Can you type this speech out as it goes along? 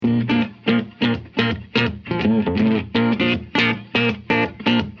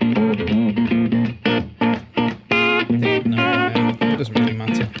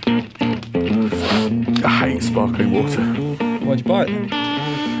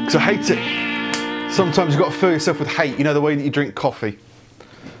So I hate it. Sometimes you've got to fill yourself with hate. You know the way that you drink coffee?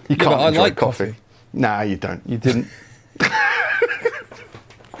 You can't but I enjoy like coffee. Nah, you don't. You didn't.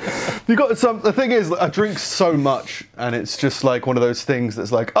 You got some. The thing is, I drink so much, and it's just like one of those things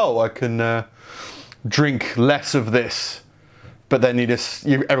that's like, oh, I can drink less of this, but then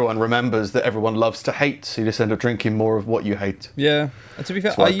everyone remembers that everyone loves to hate, so you just end up drinking more of what you hate. Yeah. And to be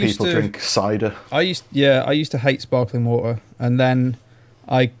fair, That's why people drink cider. I used to hate sparkling water, and then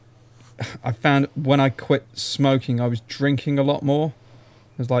I found when I quit smoking, I was drinking a lot more.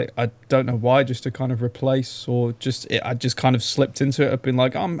 It was like, I don't know why, just to kind of replace, or I just kind of slipped into it. I've been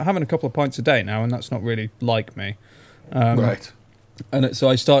like, I'm having a couple of pints a day now, and that's not really like me. Right. And so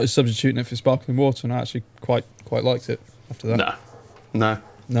I started substituting it for sparkling water, and I actually quite liked it after that. No.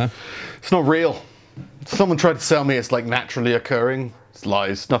 It's not real. Someone tried to sell me it's like naturally occurring. It's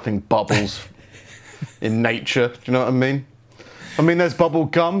lies. Nothing bubbles in nature. Do you know what I mean? I mean, there's bubble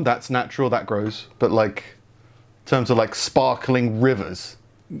gum. That's natural. That grows. But like, in terms of like sparkling rivers,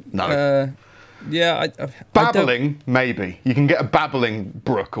 no. Yeah, babbling, maybe. You can get a babbling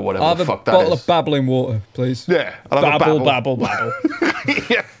brook or whatever the fuck that is. I'll have a bottle of babbling water, please. Yeah. I'll have babble.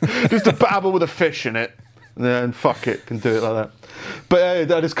 Yeah, just a babble with a fish in it. And then fuck it, can do it like that.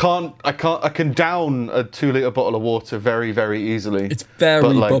 But I just can't. I can down a 2-litre bottle of water very, very easily. It's very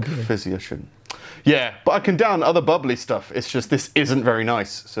but like bubbly. fizzy, I shouldn't. Yeah, but I can down other bubbly stuff. It's just this isn't very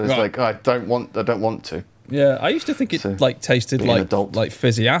nice. So it's like I don't want to. Yeah, I used to think it tasted like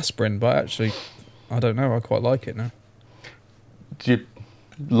fizzy aspirin, but actually, I don't know. I quite like it now. Do you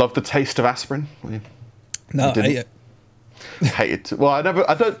love the taste of aspirin? No, I hate it. Hate it. Well, I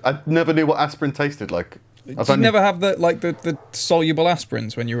never knew what aspirin tasted like. Did you never have the soluble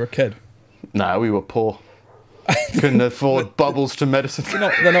aspirins when you were a kid? No, we were poor. Couldn't afford bubbles to medicine.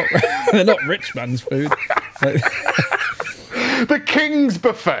 They're not rich man's food. The King's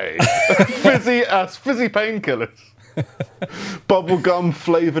Buffet. fizzy painkillers. Bubblegum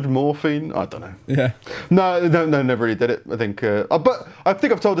flavoured morphine. I don't know. Yeah. No, never really did it. I think. But I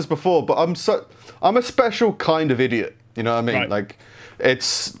think I've told this before. But I'm a special kind of idiot. You know what I mean? Right. Like,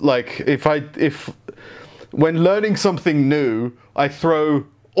 it's like if when learning something new, I throw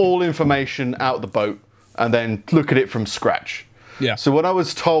all information out the boat and then look at it from scratch. Yeah. So when I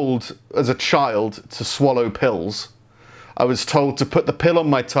was told as a child to swallow pills, I was told to put the pill on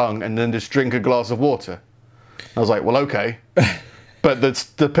my tongue and then just drink a glass of water. I was like, well, okay. But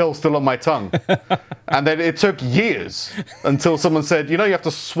the pill's still on my tongue. And then it took years until someone said, you have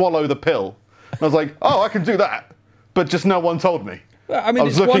to swallow the pill. And I was like, oh, I can do that. But just no one told me. Well, I mean,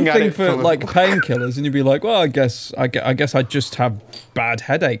 it's one thing for like painkillers, and you'd be like, well, I guess I just have bad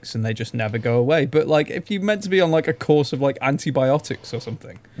headaches and they just never go away. But like, if you're meant to be on like a course of like antibiotics or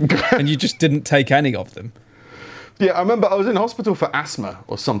something, and you just didn't take any of them. Yeah, I remember I was in hospital for asthma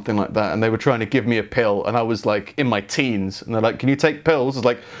or something like that, and they were trying to give me a pill, and I was like in my teens, and they're like, can you take pills? I was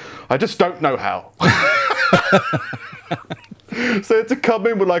like, I just don't know how. So I had to come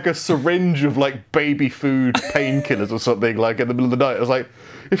in with like a syringe of like baby food painkillers or something like in the middle of the night. I was like,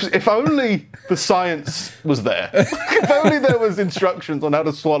 if only the science was there. If only there was instructions on how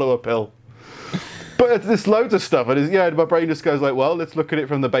to swallow a pill. But there's loads of stuff. And my brain just goes like, well, let's look at it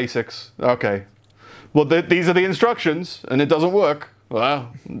from the basics. Okay. Well, these are the instructions, and it doesn't work.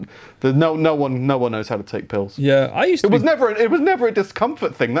 Well, no one knows how to take pills. Yeah, I used to. It was never a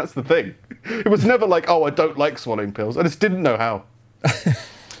discomfort thing. That's the thing. It was never like, oh, I don't like swallowing pills. I just didn't know how.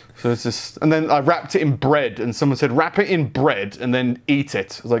 So it's just, and then I wrapped it in bread, and someone said, wrap it in bread and then eat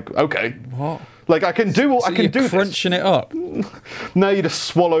it. I was like, okay. What? Like I can do. I can do crunching it up. No, you just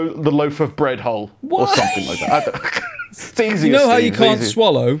swallow the loaf of bread whole or something like that. It's easy. You know how you can't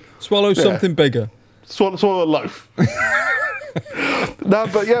swallow something bigger. Swallow a loaf. No,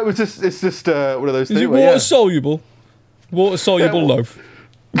 but yeah, it's just one of those things. Is it water soluble? Water soluble loaf.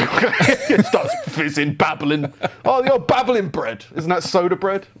 It starts fizzing, babbling. Oh, you're babbling bread. Isn't that soda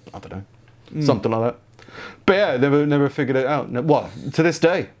bread? I don't know. Something like that. But yeah, never figured it out. Well, to this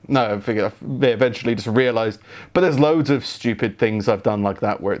day. No, I eventually just realised. But there's loads of stupid things I've done like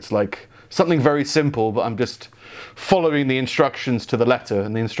that where it's like something very simple, but I'm just following the instructions to the letter,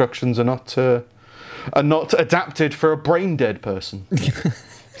 and the instructions are not adapted for a brain dead person.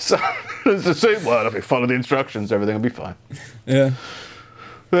 So it's the same word. If you follow the instructions, everything will be fine. Yeah.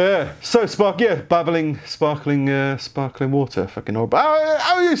 Yeah. So sparkling water. Fucking horrible.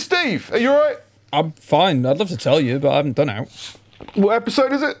 How are you, Steve? Are you alright? I'm fine. I'd love to tell you, but I haven't done out. What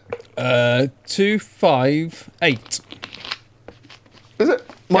episode is it? 258. Is it?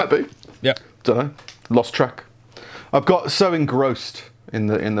 Might be. Yeah. Don't know. Lost track. I've got so engrossed in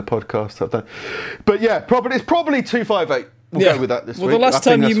the podcast I've done. But yeah, it's probably 258. We'll go with that this well, week. the last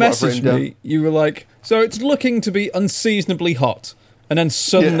I think time you that's what I've messaged written me, you were like, so it's looking to be unseasonably hot. And then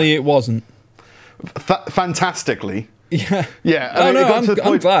suddenly it wasn't. down. Fantastically. Yeah. Yeah. Oh, I mean, it no, got to the I'm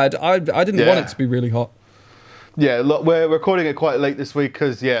point- glad. I didn't want Yeah. it to be really hot. Yeah, look, we're recording it quite late this week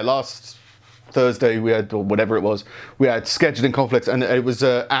because, last Thursday we had, or whatever it was, we had scheduling conflicts, and it was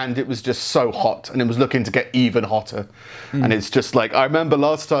just so hot, and it was looking to get even hotter. And it's just like, I remember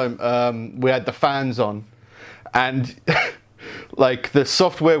last time we had the fans on, and like the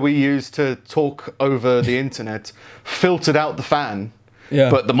software we used to talk over the internet filtered out the fan, Yeah.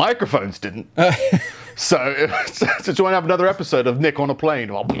 but the microphones didn't. So do you want to have another episode of Nick on a plane?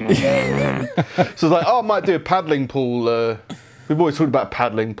 So it's like, I might do a paddling pool. We've always talked about a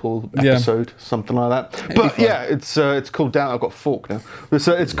paddling pool episode, something like that. But yeah, it's cooled down. I've got a fork now.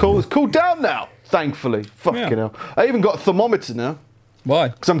 It's cooled down now, thankfully. Fucking hell. I even got a thermometer now. Why?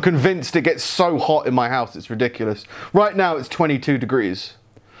 Because I'm convinced it gets so hot in my house, it's ridiculous. Right now it's 22 degrees.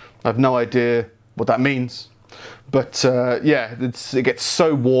 I have no idea what that means. But it gets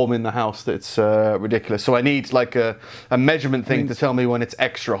so warm in the house that it's ridiculous. So I need like a measurement thing to tell me when it's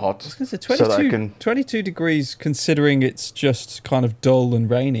extra hot. So 22 degrees, considering it's just kind of dull and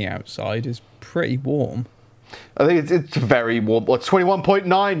rainy outside, is pretty warm. I think it's very warm. Well, it's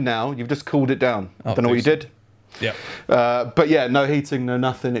 21.9 now. You've just cooled it down. Oh, Don't know what you did. Yeah. But yeah, no heating, no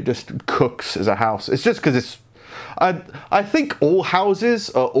nothing. It just cooks as a house. It's just because it's... I think all houses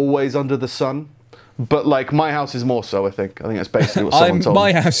are always under the sun. But like my house is more so, I think. I think that's basically what someone told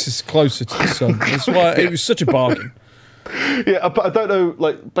my me. house is closer to the sun. That's why it was such a bargain. Yeah, but I don't know,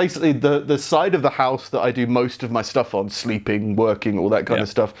 like basically the side of the house that I do most of my stuff on, sleeping, working, all that kind of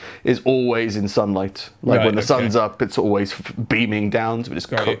stuff, is always in sunlight. Like Right, when the okay. sun's up, it's always beaming down, so it just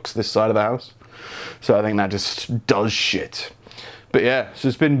Got you. cooks this side of the house. So I think that just does shit. But yeah, so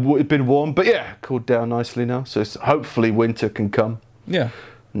it's been warm, but yeah, cooled down nicely now. So hopefully winter can come. Yeah.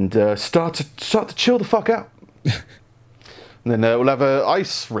 And start to chill the fuck out. And then we'll have a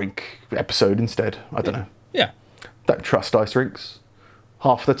ice rink episode instead. I don't know. Yeah. Don't trust ice rinks.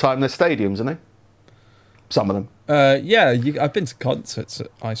 Half the time they're stadiums, aren't they? Some of them. I've been to concerts at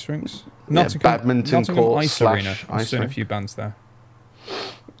ice rinks. badminton court Ice slash Arena. I've ice seen a rink. few bands there.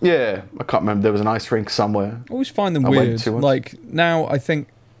 Yeah, I can't remember. There was an ice rink somewhere. I always find them I went weird. to once. Like now, I think,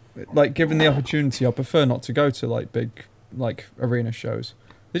 like given the opportunity, I prefer not to go to like big like arena shows.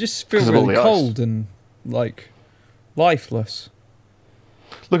 They just feel 'Cause of all really the ice. cold and like lifeless.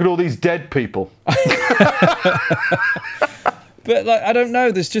 Look at all these dead people. But like, I don't know.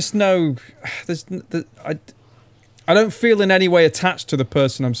 There's just no. I don't feel in any way attached to the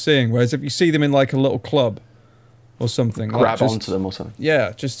person I'm seeing. Whereas if you see them in like a little club or something, like Grab just- onto them or something.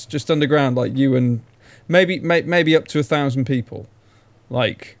 Yeah, just underground, like you and maybe up to 1,000 people.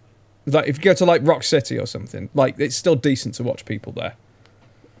 Like if you go to like Rock City or something, like it's still decent to watch people there.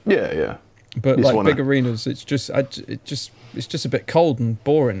 Yeah, yeah. But You just like wanna- big arenas, it's just a bit cold and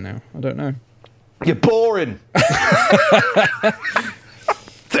boring now. I don't know. You're boring.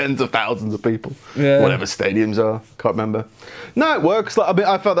 Tens of thousands of people. Yeah. Whatever stadiums are. Can't remember. No, it works. Like, I mean,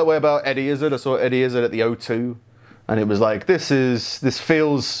 I felt that way about Eddie Izzard. I saw Eddie Izzard at the O2. And it was like, this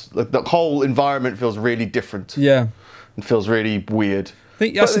feels, like the whole environment feels really different. Yeah. It feels really weird. I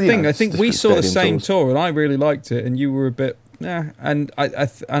think that's But, the you thing. know, I it's think we different saw the stadium same tours. tour, and I really liked it, and you were a bit And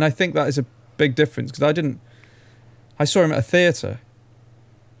I think that is a big difference because I saw him at a theatre.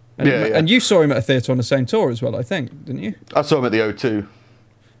 And, Yeah. and you saw him at a theatre on the same tour as well, I think, didn't you? I saw him at the O2.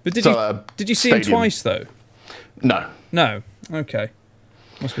 But So, did you see him stadium. twice though? No. No. Okay.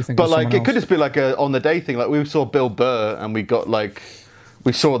 Must be thinking. But of like, someone it else. could just be like a on the day thing. Like we saw Bill Burr and we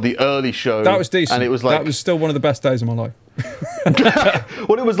saw the early show. That was decent. And it was like, that was still one of the best days of my life.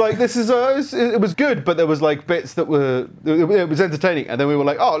 well, it was like, it was good, but there was like bits that it was entertaining. And then we were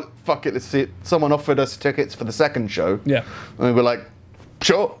like, oh, fuck it, let's see it. Someone offered us tickets for the second show. Yeah. And we were like,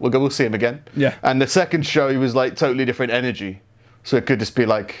 sure, we'll see him again. Yeah. And the second show, he was like totally different energy. So it could just be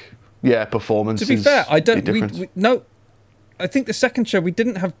like, yeah, performances. To be fair, I don't. be We, different. no. I think the second show we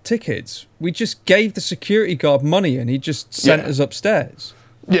didn't have tickets. We just gave the security guard money, and he just sent Yeah. us upstairs.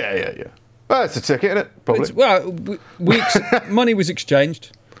 Yeah. Well, it's a ticket, isn't it? Probably. Well, money was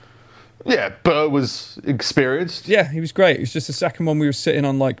exchanged. Yeah, Burr was experienced. Yeah, he was great. It was just the second one we were sitting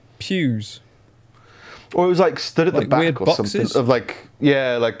on like pews. Or it was like stood at the Like back weird or boxes? something. Of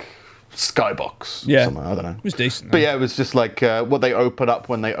like skybox. Yeah. Or something, I don't know. It was decent. But though. yeah, it was just like what they open up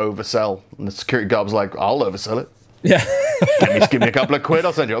when they oversell. And the security guard was like, I'll oversell it. Yeah. Give me a couple of quid,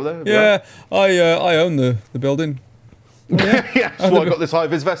 I'll send you up there. Yeah. I own the building. Yeah, that's why I got this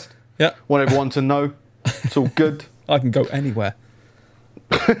high-vis vest. Yeah. Want everyone to know. It's all good. I can go anywhere.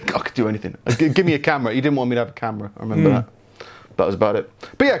 I could do anything. Give me a camera. He didn't want me to have a camera. I remember that. that was about it.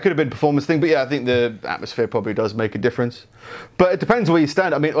 But yeah, it could have been a performance thing. But yeah, I think the atmosphere probably does make a difference. But it depends where you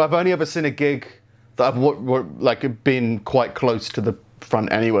stand. I mean, I've only ever seen a gig that I've been quite close to the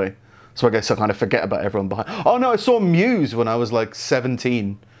front anyway. So I guess I kind of forget about everyone behind. Oh no, I saw Muse when I was like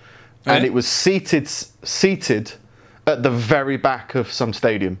 17, and it was seated at the very back of some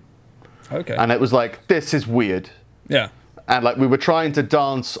stadium. Okay. And it was like, this is weird. Yeah. And like we were trying to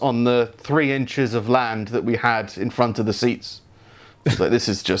dance on the 3 inches of land that we had in front of the seats. It's like, this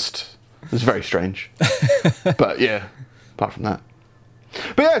is very strange. But yeah, apart from that.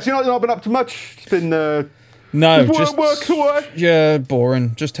 But yeah, so not been up to much. It's been work away. Yeah,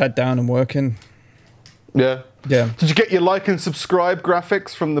 boring. Just head down and working. Yeah. Yeah. Did you get your like and subscribe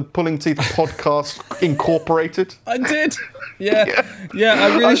graphics from the Pulling Teeth podcast Incorporated? I did. Yeah.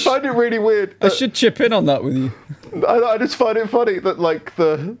 Yeah. I find it really weird. I should chip in on that with you. I just find it funny that like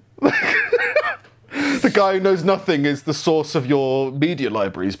the guy who knows nothing is the source of your media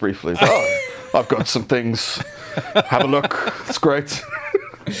libraries. Briefly, I've got some things. Have a look. It's great.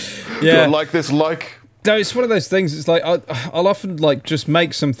 Yeah. Like this. No, it's one of those things. It's like I'll often like just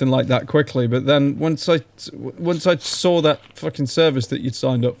make something like that quickly, but then once I saw that fucking service that you'd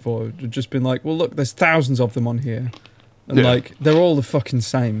signed up for, it'd just been like, well, look, there's thousands of them on here, and like they're all the fucking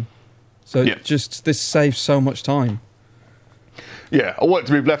same. So this saves so much time. Yeah, I want it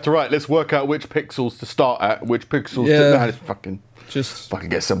to move left to right. Let's work out which pixels to start at, which pixels to... Nah, just fucking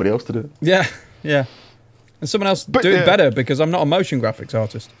get somebody else to do it. Yeah, yeah. And someone else do it better, because I'm not a motion graphics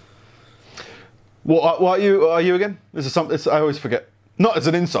artist. What are you again? This is something I always forget. Not as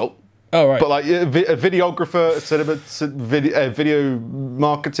an insult. Oh, right. But like a videographer, video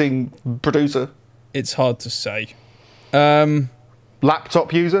marketing producer. It's hard to say.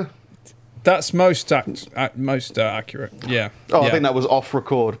 Laptop user? That's most accurate. Yeah. Oh, yeah. I think that was off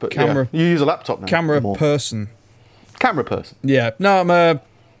record, but camera. You use a laptop now. Camera person. Yeah. No, I'm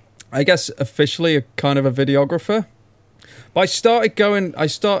I guess officially a kind of a videographer. But I started going. I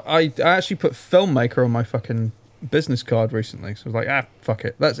actually put filmmaker on my fucking business card recently. So I was like, fuck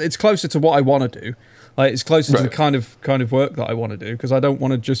it. It's closer to what I want to do. Like, it's closer to the kind of work that I want to do, because I don't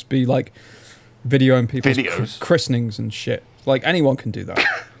want to just be like videoing people's christenings and shit. Like, anyone can do that.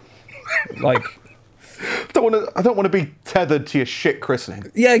 Like, I don't want to be tethered to your shit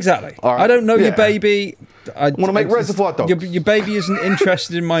christening. Yeah, exactly. Right. I don't know your baby. I want to make Reservoir Dogs. Your baby isn't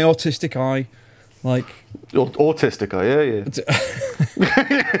interested in my autistic eye. Like, autistic eye, yeah.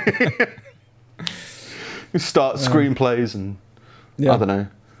 You start screenplays and I don't know.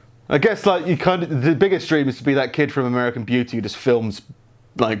 I guess like the biggest dream is to be that kid from American Beauty who just films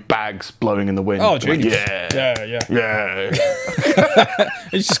like bags blowing in the wind. Oh, genius. Yeah.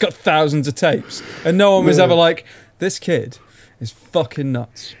 He's just got thousands of tapes, and no one was ever like, this kid is fucking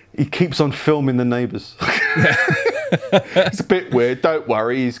nuts. He keeps on filming the neighbours. It's a bit weird. Don't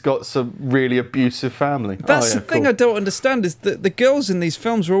worry, he's got some really abusive family. That's the thing I don't understand, is that the girls in these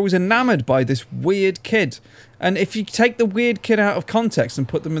films are always enamoured by this weird kid. And if you take the weird kid out of context and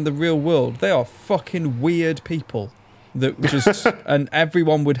put them in the real world, they are fucking weird people. That just and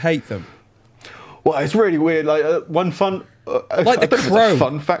everyone would hate them. Well, it's really weird. Like one fun, like the Crow.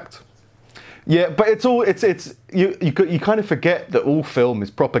 Fun fact. Yeah, but it's you kind of forget that all film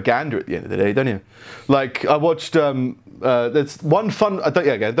is propaganda at the end of the day, don't you? Like I watched there's one fun. I don't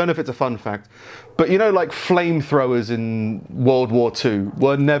know if it's a fun fact, but you know, like flamethrowers in World War II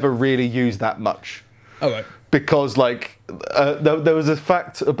were never really used that much. Oh, right. Because like there was a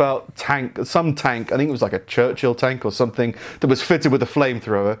fact about some tank, I think it was like a Churchill tank or something, that was fitted with a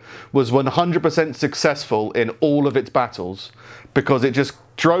flamethrower, was 100% successful in all of its battles, because it just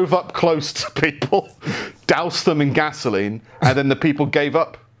drove up close to people, doused them in gasoline, and then the people gave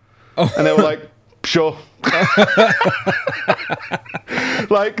up. Oh. And they were like, sure.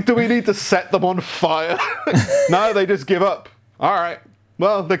 Like, do we need to set them on fire? No, they just give up. All right.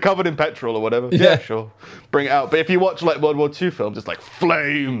 Well, they're covered in petrol or whatever. Yeah, sure. Bring it out. But if you watch like World War II films, it's like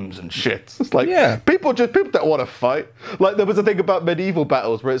flames and shit. It's like people don't want to fight. Like there was a thing about medieval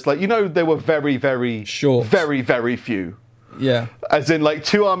battles where it's like, you know, there were very, very short, very, very few. Yeah. As in like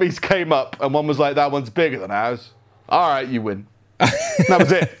two armies came up and one was like, that one's bigger than ours. All right, you win. That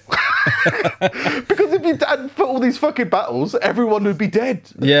was it. Because if you hadn't fought all these fucking battles, everyone would be dead.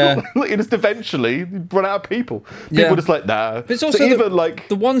 Yeah. Just eventually you'd run out of people. People were just like, nah. But it's also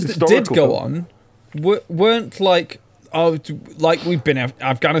the ones that did go on weren't like, oh, like we've been in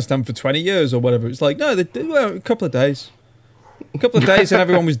Afghanistan for 20 years or whatever. It's like, no, they were a couple of days. A couple of days and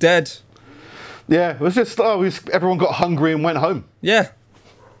everyone was dead. Yeah, it was just, everyone got hungry and went home. Yeah.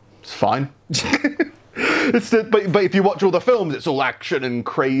 It's fine. But if you watch all the films, it's all action and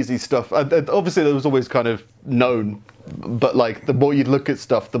crazy stuff. And obviously, that was always kind of known. But like, the more you look at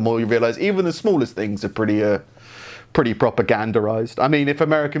stuff, the more you realise even the smallest things are pretty propagandarized. I mean,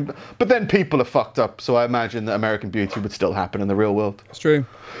 but then people are fucked up. So I imagine that American Beauty would still happen in the real world. It's true.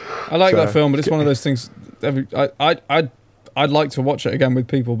 I like that film, but it's one of those things. I'd like to watch it again with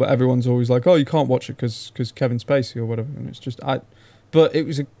people, but everyone's always like, "Oh, you can't watch it because Kevin Spacey or whatever." And it's just But it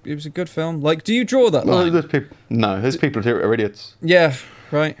was a good film. Like, do you draw that line? There's people who are idiots. Yeah,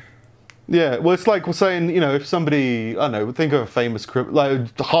 right. Yeah, well, it's like we're saying, if somebody, I don't know, think of a famous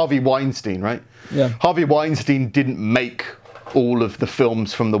like Harvey Weinstein, right? Yeah. Harvey Weinstein didn't make all of the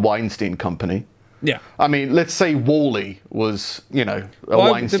films from the Weinstein Company. Yeah. I mean, let's say Wall-E was, a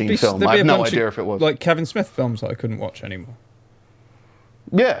Weinstein film. I have no idea if it was. Like Kevin Smith films that I couldn't watch anymore.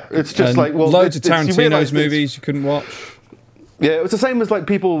 Yeah, it's just loads of Tarantino's movies you couldn't watch. Yeah, it was the same as like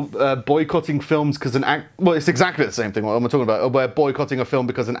people boycotting films because well, it's exactly the same thing. What I'm talking about, where boycotting a film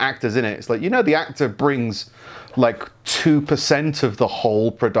because an actor's in it. It's like, the actor brings like 2% of the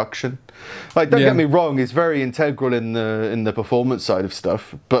whole production. Like, don't get me wrong, he's very integral in the performance side of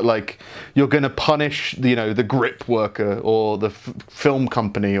stuff. But like, you're going to punish the grip worker or the film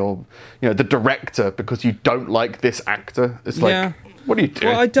company or the director because you don't like this actor. It's like, what are you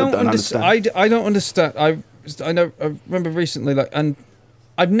doing? Well, I don't understand. I don't understand. I remember recently, and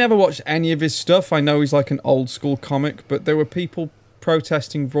I've never watched any of his stuff. I know he's like an old school comic, but there were people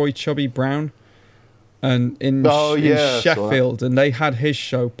protesting Roy Chubby Brown, and in Sheffield, and they had his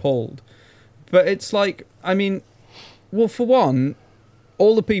show pulled. But it's like, I mean, well, for one,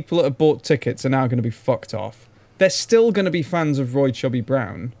 all the people that have bought tickets are now going to be fucked off. They're still going to be fans of Roy Chubby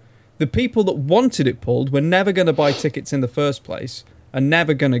Brown. The people that wanted it pulled were never going to buy tickets in the first place, are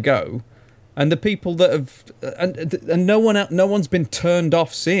never going to go. And the people that have, and no one's been turned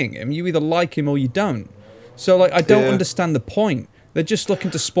off seeing him. You either like him or you don't. So like, I don't understand the point. They're just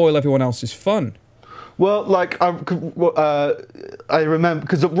looking to spoil everyone else's fun. Well, like I remember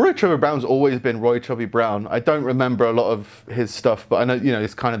because Roy Chubby Brown's always been Roy Chubby Brown. I don't remember a lot of his stuff, but I know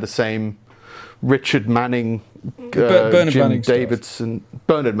it's kind of the same. Richard Manning, Bernard Jim Manning Davidson, stuff.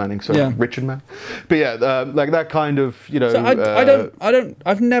 Bernard Manning, sorry, yeah. Richard Manning. But yeah, like that kind of, So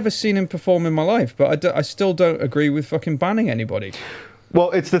I've never seen him perform in my life, but I still don't agree with fucking banning anybody.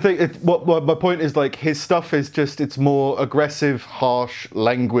 Well, it's the thing. What my point is, like, his stuff is just, it's more aggressive, harsh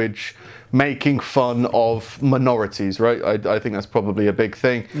language, making fun of minorities, right? I think that's probably a big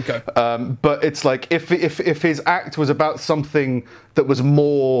thing. Okay. But it's like, if his act was about something that was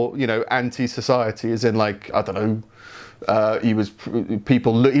more, anti-society, as in, like, I don't know, he was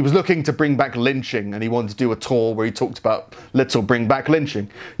looking to bring back lynching, and he wanted to do a tour where he talked about let's all bring back lynching.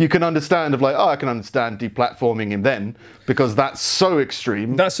 You can understand I can understand deplatforming him then, because that's so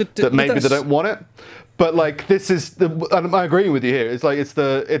extreme that maybe they don't want it. But like, this is and I'm agreeing with you here. It's like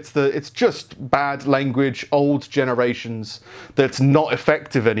it's just bad language, old generations that's not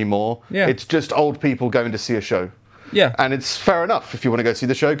effective anymore. Yeah. It's just old people going to see a show. Yeah, and it's fair enough. If you want to go see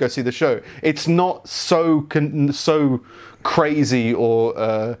the show, go see the show. It's not so crazy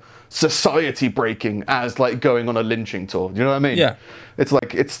or society breaking as like going on a lynching tour. Do you know what I mean? Yeah. It's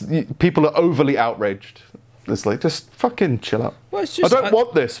like people are overly outraged. It's like, just fucking chill out. Well, it's just, I don't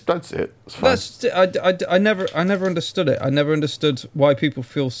want this. That's it. It's fine. I never understood it. I never understood why people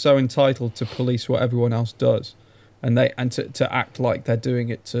feel so entitled to police what everyone else does, and to act like they're doing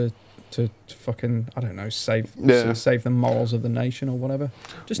it to fucking, I don't know, save the morals of the nation or whatever.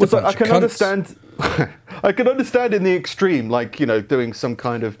 Just I can understand. I can understand in the extreme, like, doing some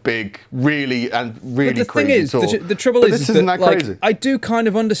kind of big, really crazy thing is, tour. the trouble is, this isn't that like, crazy. I do kind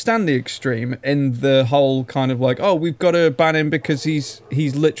of understand the extreme in the whole kind of like, oh, we've got to ban him because he's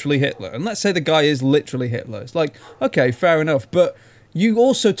literally Hitler. And let's say the guy is literally Hitler. It's like, okay, fair enough, but you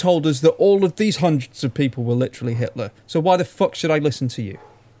also told us that all of these hundreds of people were literally Hitler. So why the fuck should I listen to you?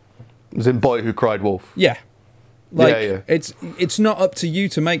 It was in Boy Who Cried Wolf. Yeah. Like, it's not up to you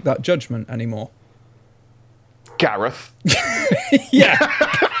to make that judgment anymore. Gareth. Yeah.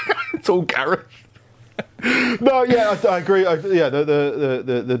 It's all Gareth. No, yeah, I agree.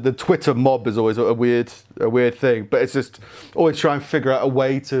 The Twitter mob is always a weird thing, but it's just always try and figure out a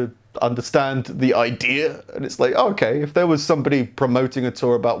way to understand the idea. And it's like, okay, if there was somebody promoting a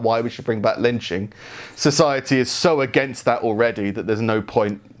tour about why we should bring back lynching, society is so against that already that there's no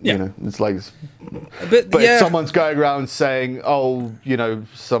point. It's like, but if someone's going around saying,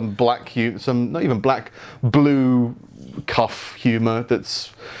 some blue cuff humor that's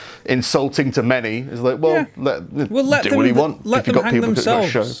insulting to many. It's like, well, Yeah. let do what you want. Let if you've them got hang people that got a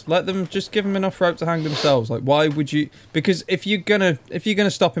show. themselves. Let them just give them enough rope to hang themselves. Like, why would you? Because if you're gonna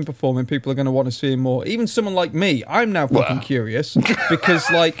stop him performing, people are gonna want to see him more. Even someone like me, I'm now fucking curious because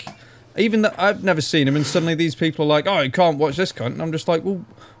like, even that I've never seen him, and suddenly these people are like, oh, you can't watch this cunt. And I'm just like, well,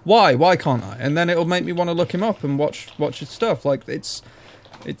 why? Why can't I? And then it'll make me want to look him up and watch his stuff. Like, it's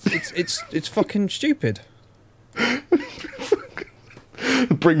fucking stupid.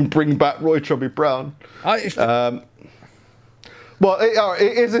 Bring back Roy Chubby Brown. Well,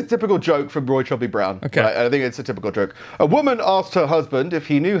 it is a typical joke from Roy Chubby Brown. Okay. Right? I think it's a typical joke. A woman asked her husband if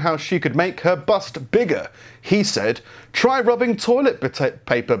he knew how she could make her bust bigger. He said, try rubbing toilet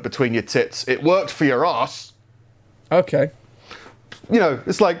paper between your tits. It worked for your ass. Okay. You know,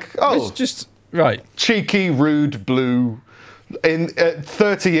 it's like, It's just right. cheeky, rude, blue.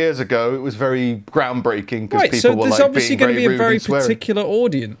 30 years ago, it was very groundbreaking because Right. people So were there's like obviously being going to be a rude very and swearing. particular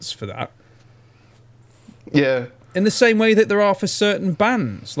audience for that. Yeah. In the same way that there are for certain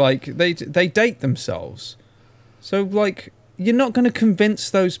bands, like they date themselves. So like you're not going to convince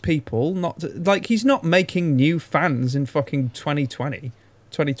those people not to, like he's not making new fans in fucking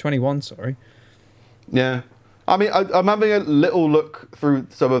 2021, sorry. Yeah. I mean, I'm having a little look through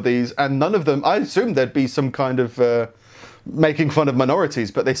some of these, and none of them, I assumed there'd be some kind of making fun of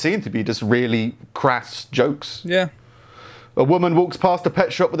minorities, but they seem to be just really crass jokes. Yeah. A woman walks past a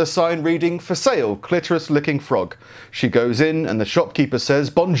pet shop with a sign reading, for sale, clitoris-licking frog. She goes in, and the shopkeeper says,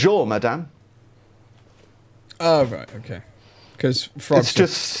 bonjour, madame. Oh, right, okay. Because frogs... It's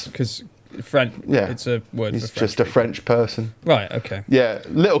just... Because French... Yeah. It's a word He's for French just a French person. Right, okay. Yeah.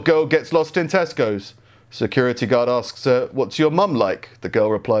 Little girl gets lost in Tesco's. Security guard asks her, what's your mum like? The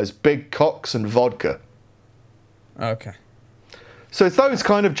girl replies, big cocks and vodka. Okay. So it's those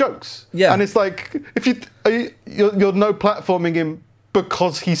kind of jokes. Yeah. And it's like, if you're no platforming him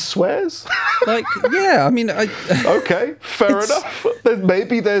because he swears? Like, yeah, I mean... Okay, fair enough.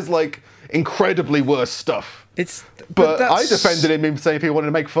 There's like incredibly worse stuff. But I defended him saying if he wanted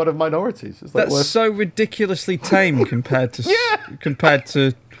to make fun of minorities. It's like That's so ridiculously tame compared to... Compared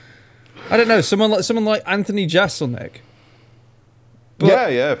to... I don't know, someone like Anthony Jeselnik.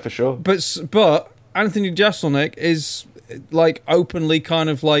 Yeah, for sure. But Anthony Jeselnik is like openly kind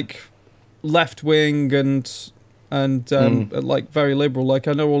of like left wing and like very liberal. Like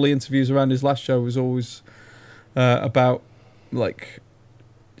I know all the interviews around his last show was always about like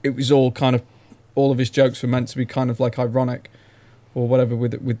it was all kind of all of his jokes were meant to be kind of like ironic or whatever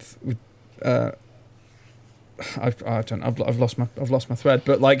with I've lost my thread,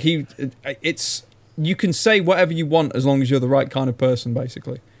 but like it's you can say whatever you want as long as you're the right kind of person,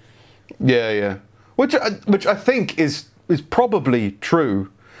 basically. Yeah. Which I think is probably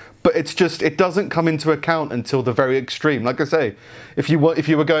true, but it's just it doesn't come into account until the very extreme. Like I say, if you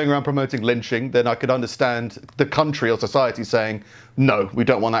were going around promoting lynching, then I could understand the country or society saying, no, we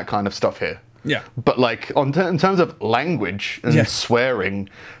don't want that kind of stuff here. Yeah. But like in terms of language and swearing,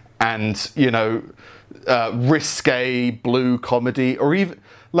 and risque blue comedy, or even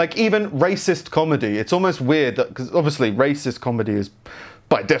racist comedy, it's almost weird that because obviously racist comedy is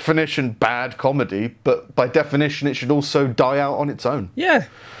by definition bad comedy, but by definition it should also die out on its own. Yeah.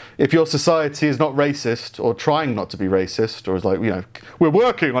 If your society is not racist or trying not to be racist, or is like, we're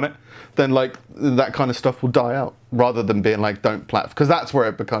working on it, then like that kind of stuff will die out rather than being like, don't because that's where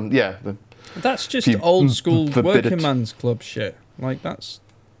it becomes, That's just old school forbid working it. man's club shit. Like I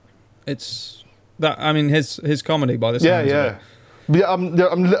mean his comedy by the sounds of it. Yeah,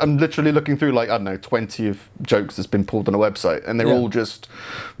 I'm literally looking through like, I don't know, 20 of jokes that's been pulled on a website, and they're all just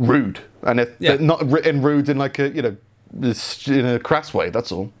rude, and they're not written rude in like a in a crass way.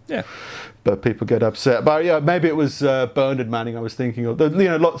 That's all. Yeah. But people get upset. But yeah, maybe it was Bernard Manning I was thinking of.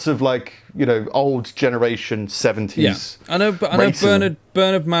 Lots of like old generation 70s. Yeah, I know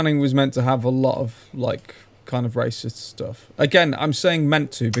Bernard Manning was meant to have a lot of like kind of racist stuff. Again, I'm saying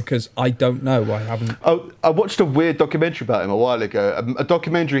meant to because I don't know. I haven't. Oh, I watched a weird documentary about him a while ago. A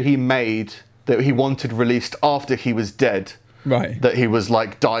documentary he made that he wanted released after he was dead. Right. That he was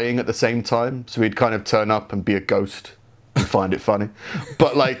like dying at the same time, so he'd kind of turn up and be a ghost and find it funny.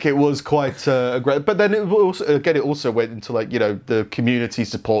 But like it was quite aggressive. But then it also went into like the community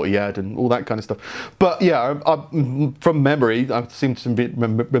support he had and all that kind of stuff. But yeah, from memory, I seem to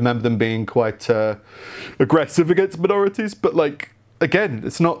remember them being quite aggressive against minorities. But like again,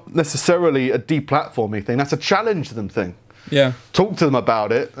 it's not necessarily a deplatforming thing. That's a challenge them thing. Yeah. Talk to them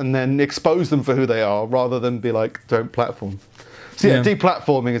about it and then expose them for who they are, rather than be like, don't platform. So yeah,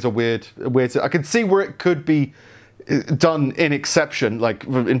 deplatforming is a weird. I can see where it could be done in exception, like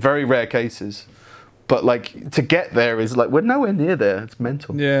in very rare cases, but like to get there is like we're nowhere near there. It's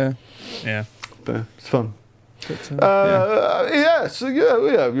mental. Yeah. But it's fun. But, So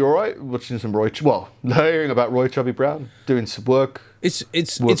you're all right. Watching some hearing about Roy Chubby Brown doing some work. It's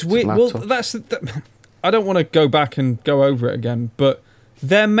Worked weird. some Well, laptop. I don't want to go back and go over it again, but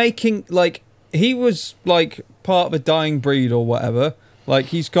they're making like he was like part of a dying breed or whatever. Like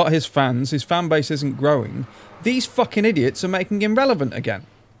he's got his fans. His fan base isn't growing. These fucking idiots are making him relevant again.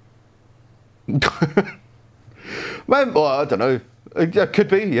 Well, I don't know. Could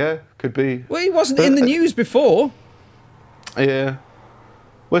be. Yeah, could be. Well, he wasn't in the news before. Yeah.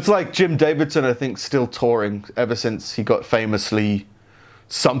 Well, it's like Jim Davidson, I think, still touring ever since he got famously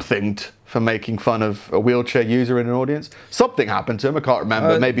somethinged for making fun of a wheelchair user in an audience. Something happened to him. I can't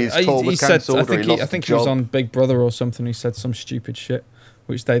remember. Maybe his tour was cancelled or he lost I think the he was job. on Big Brother or something. He said some stupid shit,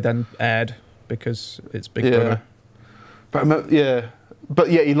 which they then aired because it's Big Brother. But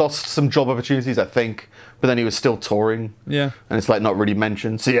he lost some job opportunities, I think. But then he was still touring. Yeah. And it's like not really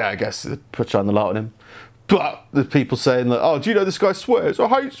mentioned. So yeah, I guess it put shine the light on him. But there's people saying like, oh, do you know this guy swears? I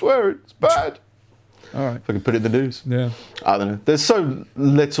hate swearing. It's bad. All right. If I can put it in the news. Yeah. I don't know. There's so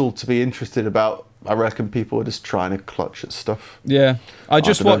little to be interested about. I reckon people are just trying to clutch at stuff. Yeah. I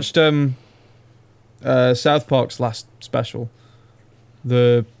just don't know. watched South Park's last special.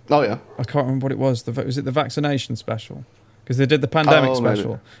 Oh yeah. I can't remember what it was. Was it the vaccination special? Because they did the pandemic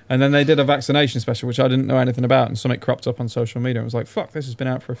special, maybe. and then they did a vaccination special, which I didn't know anything about, and something cropped up on social media. And was like, "Fuck, this has been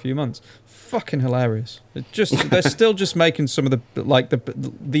out for a few months." Fucking hilarious. They're still just making some of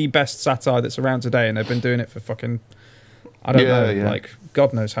the best satire that's around today, and they've been doing it for fucking I don't know, like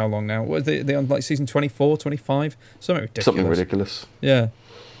God knows how long now. What are they on, like season 24, 25? Something ridiculous. Something ridiculous. Yeah.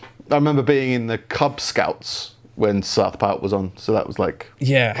 I remember being in the Cub Scouts when South Park was on, so that was like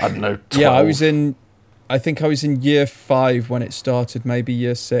I don't know. 12. Yeah, I think I was in year 5 when it started, maybe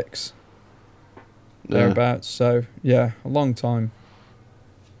year 6. Thereabouts. So, yeah, a long time.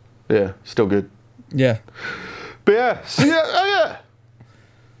 Yeah, still good. Yeah. But yeah.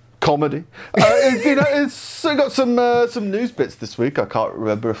 Comedy. It's got some news bits this week. I can't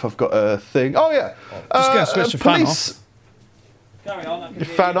remember if I've got a thing. Oh yeah. Just go switch your fan off. Carry on. Your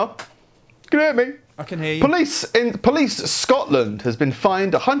fan off. Can you hear me? I can hear you. Police Scotland has been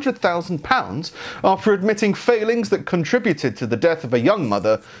fined £100,000 after admitting failings that contributed to the death of a young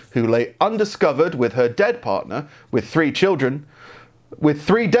mother who lay undiscovered with her dead partner with 3 children, with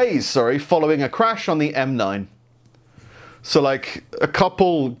 3 days, following a crash on the M9. So, like, a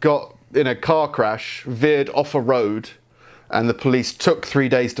couple got in a car crash, veered off a road, and the police took 3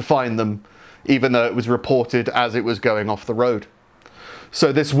 days to find them, even though it was reported as it was going off the road.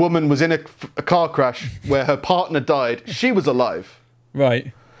 So this woman was in a car crash where her partner died. She was alive.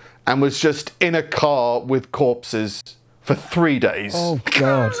 Right. And was just in a car with corpses for 3 days. Oh,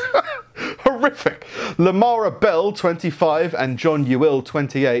 God. Horrific. Lamara Bell, 25, and John Ewell,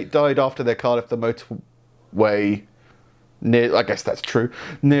 28, died after their car left the motorway near, I guess that's true,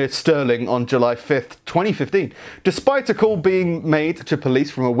 near Stirling on July 5th, 2015. Despite a call being made to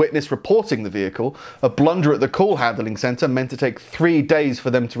police from a witness reporting the vehicle, a blunder at the call handling centre meant to take 3 days for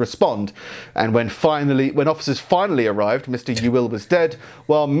them to respond. And when officers finally arrived, Mr. Ewell was dead,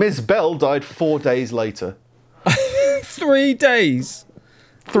 while Ms. Bell died 4 days later. 3 days?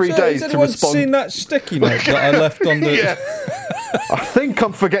 3 days to respond. Has anyone seen that sticky note that I left on the... Yeah. I think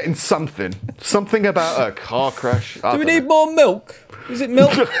I'm forgetting something. Something about a car crash. Do we need more milk? Is it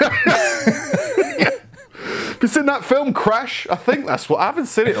milk? Have you seen that film Crash? I think that's what. I haven't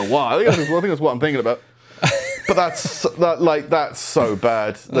seen it in a while. I think that's what I'm thinking about. But that's so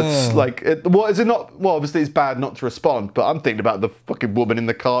bad. That's what is it not? Well, obviously it's bad not to respond. But I'm thinking about the fucking woman in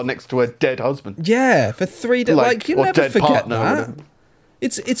the car next to her dead husband. Yeah, for 3 days. Like you never forget that.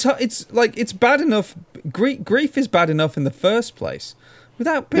 It's bad enough. Grief is bad enough in the first place,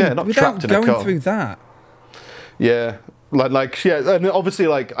 without going through that. Yeah, and obviously,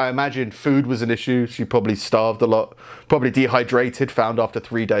 I imagine food was an issue. She probably starved a lot, probably dehydrated, found after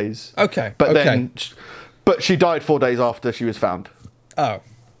 3 days. Okay, but she died 4 days after she was found. Oh,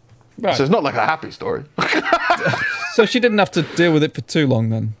 right. So it's not like a happy story. So she didn't have to deal with it for too long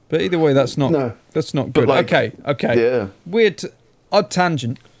then. But either way, that's not good. Okay. Yeah. Weird. Odd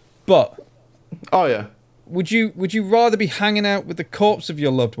tangent, but oh yeah, would you rather be hanging out with the corpse of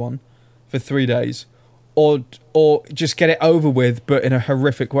your loved one for 3 days, or just get it over with, but in a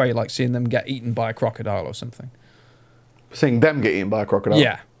horrific way, like seeing them get eaten by a crocodile or something? Seeing them get eaten by a crocodile.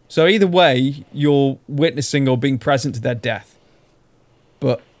 Yeah. So either way, you're witnessing or being present to their death,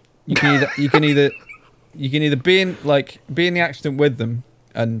 but you can either be in the accident with them.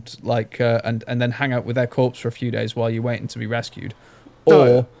 And and then hang out with their corpse for a few days while you're waiting to be rescued,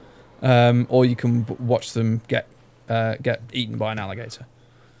 or or you can watch them get eaten by an alligator.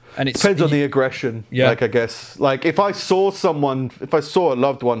 And it Depends on the aggression. Yeah. Like, I guess, like if I saw a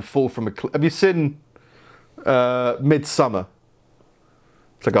loved one fall from a cliff. Have you seen Midsummer?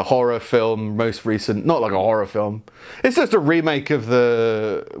 It's like a horror film, most recent. Not like a horror film. It's just a remake of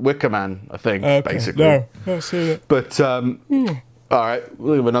the Wicker Man, I think, basically. No, I've seen it. But all right,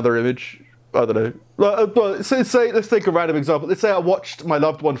 we'll have another image. I don't know. Let's take a random example. Let's say I watched my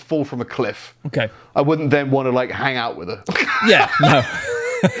loved one fall from a cliff. Okay. I wouldn't then want to like hang out with her. Yeah. No.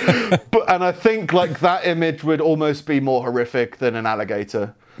 And I think like that image would almost be more horrific than an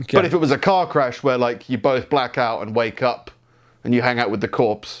alligator. Okay. But if it was a car crash where like you both black out and wake up and you hang out with the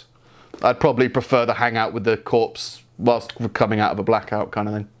corpse, I'd probably prefer to hang out with the corpse whilst coming out of a blackout kind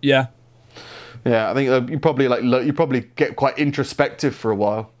of thing. Yeah. Yeah, I think you probably get quite introspective for a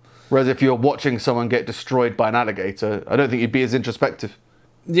while. Whereas if you're watching someone get destroyed by an alligator, I don't think you'd be as introspective.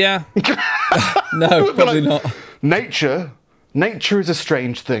 Yeah. No, probably not. Nature is a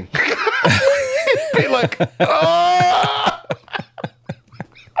strange thing. Be like, ah!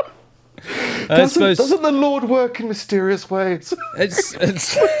 Doesn't the Lord work in mysterious ways? It's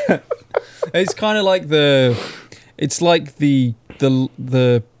it's kind of like the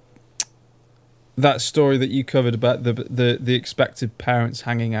that story that you covered about the expected parents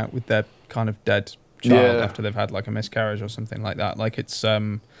hanging out with their kind of dead child after they've had like a miscarriage or something like that. Like it's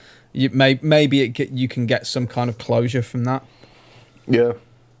you can get some kind of closure from that. Yeah.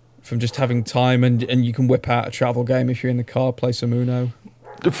 From just having time and you can whip out a travel game if you're in the car, play some Uno.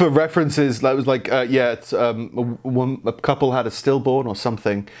 For references, that was like, it's a couple had a stillborn or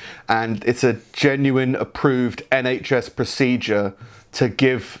something, and it's a genuine approved NHS procedure to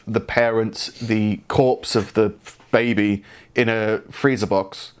give the parents the corpse of the baby in a freezer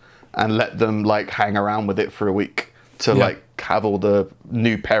box and let them like hang around with it for a week to like have all the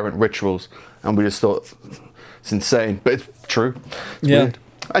new parent rituals. And we just thought it's insane, but it's true. It's weird.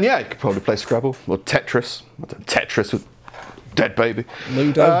 And you could probably play Scrabble or Tetris. Tetris with dead baby.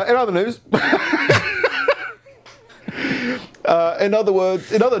 Ludo. In other news. In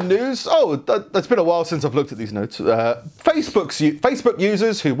other news, that's been a while since I've looked at these notes. Facebook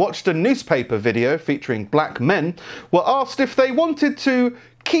users who watched a newspaper video featuring black men were asked if they wanted to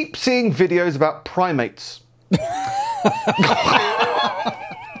keep seeing videos about primates.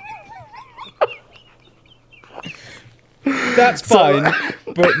 That's fine,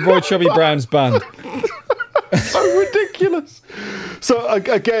 but Roy Chubby Brown's banned. So ridiculous. So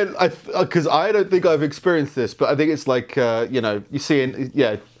again, because I don't think I've experienced this, but I think it's like you see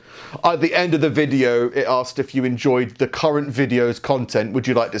at the end of the video it asked if you enjoyed the current video's content, would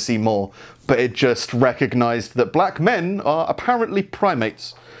you like to see more? But it just recognized that black men are apparently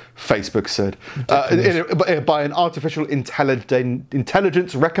primates, Facebook said, by an artificial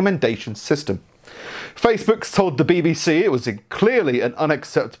intelligence recommendation system. Facebook's told the BBC it was clearly an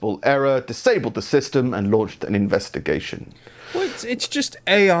unacceptable error, disabled the system, and launched an investigation. Well, it's just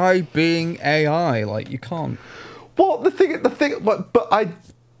AI being AI. Like, you can't. Well, the thing,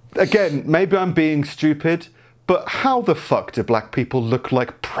 again, maybe I'm being stupid, but how the fuck do black people look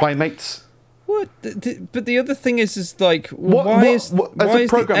like primates? What? But the other thing is like, why is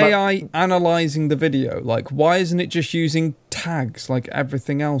the AI analysing the video? Like, why isn't it just using tags like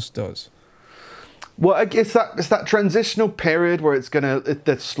everything else does? Well, it's that transitional period where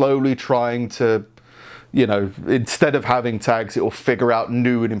they're slowly trying to, instead of having tags, it will figure out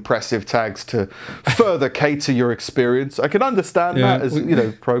new and impressive tags to further cater your experience. I can understand that as,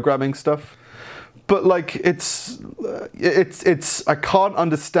 programming stuff. But like, it's I can't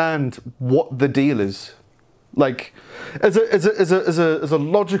understand what the deal is. Like, as a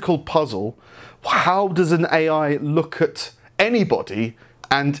logical puzzle, how does an AI look at anybody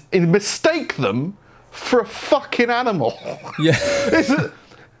and mistake them for a fucking animal? Yeah.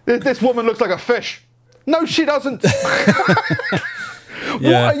 This woman looks like a fish. No, she doesn't. What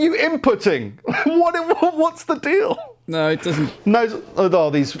are you inputting? What's the deal? No, it doesn't. No,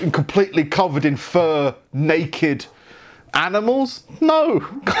 these completely covered in fur, naked animals? No.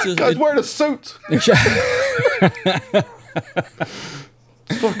 Guy's wearing a suit. It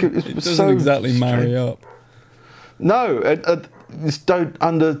doesn't exactly marry up. No, just don't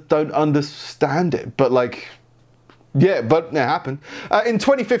understand it. But like, but it happened. In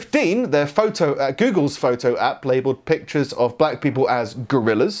 2015, Google's photo app labelled pictures of black people as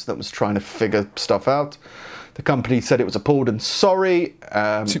gorillas. That was trying to figure stuff out. The company said it was appalled and sorry.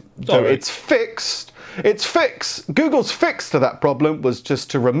 So it's fixed. It's fixed. Google's fix to that problem was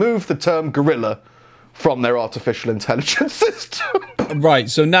just to remove the term gorilla from their artificial intelligence system. Right,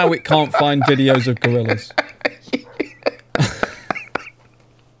 so now it can't find videos of gorillas.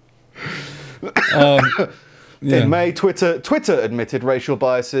 Yeah. In May, Twitter admitted racial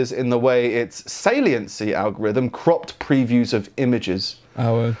biases in the way its saliency algorithm cropped previews of images.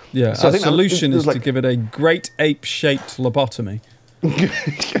 Yeah. So I Our think solution it was is like- to give it a great ape-shaped lobotomy.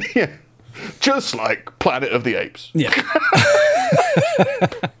 Yeah. Just like Planet of the Apes. Yeah.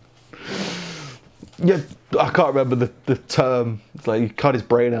 Yeah, I can't remember the term. It's like he cut his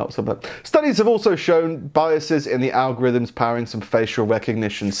brain out or something. Studies have also shown biases in the algorithms powering some facial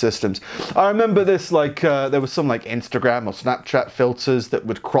recognition systems. I remember this, like, there was some, like, Instagram or Snapchat filters that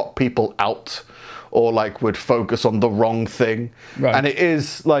would crop people out or, like, would focus on the wrong thing. Right. And it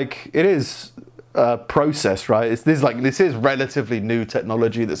is a process, right? This is relatively new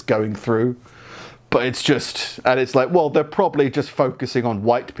technology that's going through. But it's just, and it's like, well, they're probably just focusing on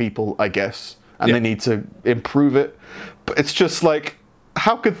white people, I guess. And Yeah. they need to improve it. But it's just like,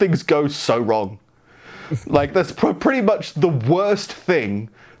 how could things go so wrong? Like, that's pretty much the worst thing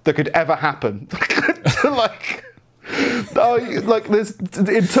that could ever happen. Like, there's,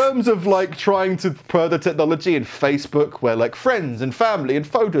 in terms of like trying to further technology in Facebook, where like friends and family and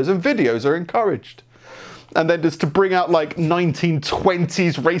photos and videos are encouraged. And then just to bring out like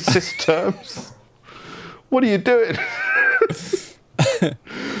 1920s racist terms. What are you doing?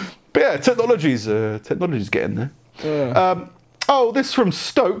 But yeah, technology's getting there. This from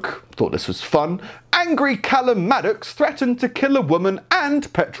Stoke. Thought this was fun. Angry Callum Maddox threatened to kill a woman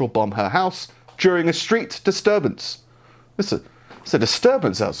and petrol bomb her house during a street disturbance. It's a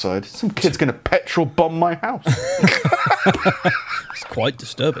disturbance outside. Some kid's going to petrol bomb my house. It's quite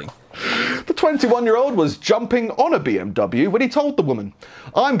disturbing. The 21-year-old was jumping on a BMW when he told the woman,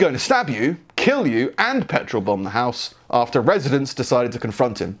 "I'm going to stab you, kill you, and petrol bomb the house," after residents decided to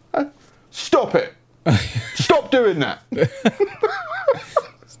confront him. Stop it! Stop doing that!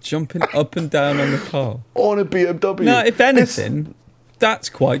 It's jumping up and down on the car. On a BMW. No, if anything, that's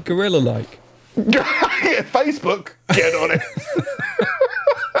quite gorilla-like. Yeah, Facebook, get on it.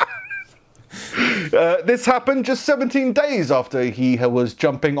 This happened just 17 days after he was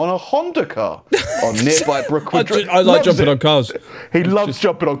jumping on a Honda car on nearby Brookwood Drive. I like Loves jumping it. on cars. He loves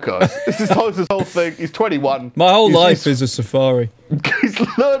jumping on cars. This is his whole thing. He's 21. My whole He's- life is a safari. He's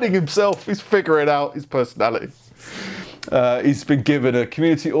learning himself. He's figuring out his personality. He's been given a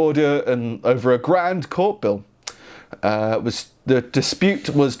community order and over a grand court bill. The dispute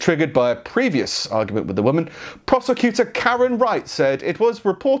was triggered by a previous argument with the woman. Prosecutor Karen Wright said it was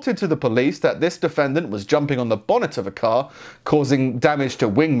reported to the police that this defendant was jumping on the bonnet of a car, causing damage to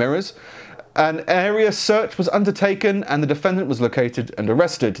wing mirrors. An area search was undertaken and the defendant was located and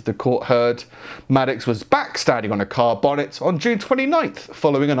arrested. The court heard Maddox was back standing on a car bonnet on June 29th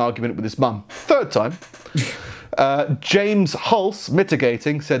following an argument with his mum. Third time. James Hulse,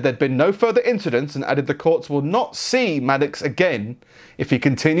 mitigating, said there'd been no further incidents and added the courts will not see Maddox again if he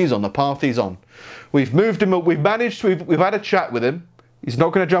continues on the path he's on. We've had a chat with him. He's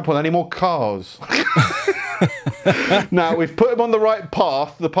not going to jump on any more cars. Now, we've put him on the right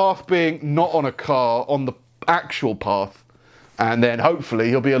path, the path being not on a car, on the actual path. And then hopefully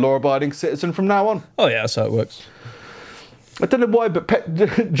he'll be a law-abiding citizen from now on. Oh, yeah, that's how it works. I don't know why, but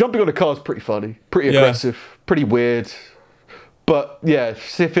jumping on a car is pretty funny, pretty aggressive, pretty weird. But yeah, it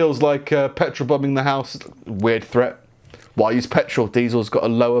feels like petrol bombing the house, weird threat. Why use petrol? Diesel's got a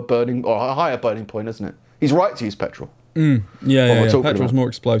lower burning or a higher burning point, isn't it? He's right to use petrol. Yeah. talking Petrol's about? more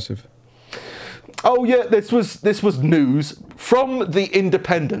explosive. Oh yeah, this was news from The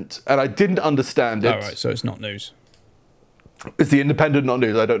Independent, and I didn't understand it. All right, so it's not news. Is The Independent not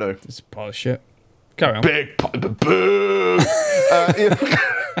news? I don't know. It's a pile of shit. Carry on. Big boo.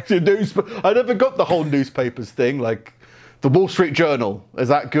 I never got the whole newspapers thing. Like the Wall Street Journal, is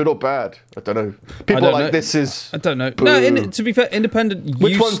that good or bad? I don't know. People are like, know. this is. I don't know. boo. No, to be fair, Independent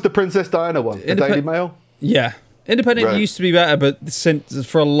Which one's the Princess Diana one? The Daily Mail. Yeah. Independent Right. used to be better, but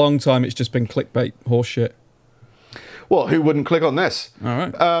for a long time it's just been clickbait horseshit. Well, who wouldn't click on this? All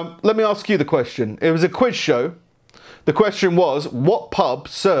right. Let me ask you the question. It was a quiz show. The question was, what pub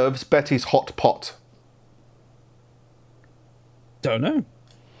serves Betty's hot pot? Don't know.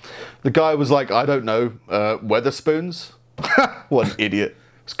 The guy was like, I don't know, Weatherspoons? What an idiot.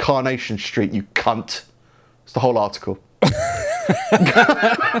 It's Carnation Street, you cunt. It's the whole article.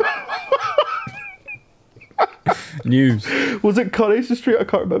 News. Was it Carnation Street? I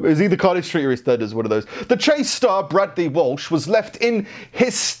can't remember. It was either Carnation Street or EastEnders, one of those. The Chase star Bradley Walsh was left in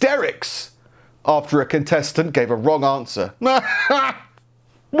hysterics after a contestant gave a wrong answer.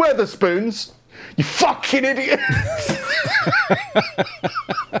 Weatherspoons? You fucking idiot!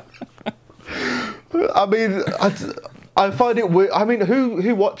 I mean, I find it weird. I mean,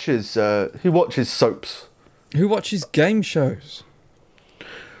 who watches soaps? Who watches game shows?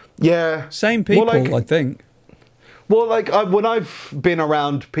 Yeah. Same people, Well, I think. Well, when I've been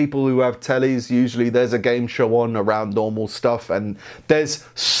around people who have tellies, usually there's a game show on around normal stuff, and there's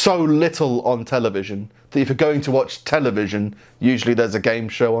so little on television that if you're going to watch television, usually there's a game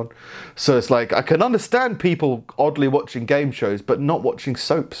show on. So it's like, I can understand people oddly watching game shows, but not watching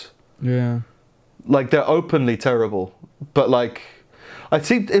soaps. Yeah. Like, they're openly terrible. But, like, I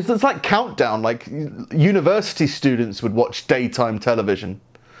see, it's like Countdown. Like, university students would watch daytime television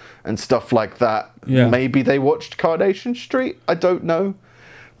and stuff like that. Yeah. Maybe they watched Coronation Street. I don't know.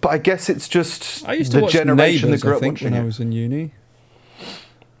 But I guess it's just I used to the watch generation Neighbours, that grew I up think, watching when I it. was in uni.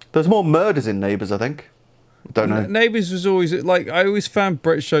 There's more murders in Neighbours, I think. Don't know. Neighbours was always, like, I always found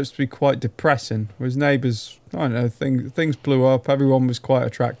British soaps to be quite depressing, whereas Neighbours, I don't know, things blew up, everyone was quite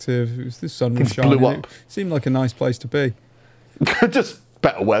attractive, the sun was Things shining. blew up. It seemed like a nice place to be. Just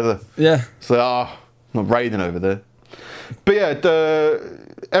better weather. Yeah. So, not raining over there. But yeah,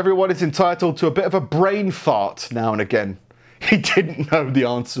 everyone is entitled to a bit of a brain fart now and again. He didn't know the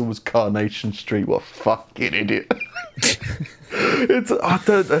answer was Carnation Street. What a fucking idiot. I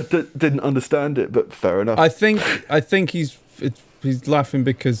didn't understand it, but fair enough. I think he's laughing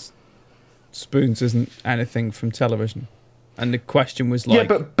because Spoons isn't anything from television. And the question was like... Yeah,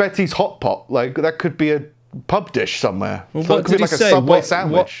 but Betty's Hot Pot, like, that could be a pub dish somewhere. Well, So what it could did be like he a say? Subway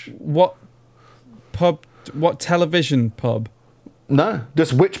sandwich. What pub? What television pub? No,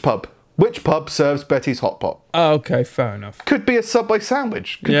 just which pub? Which pub serves Betty's Hot Pot? Oh, okay, fair enough. Could be a Subway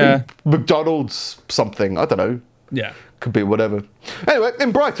sandwich. Could Yeah. be McDonald's something. I don't know. Yeah. Could be whatever. Anyway,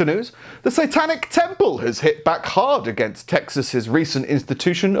 in brighter news, the Satanic Temple has hit back hard against Texas's recent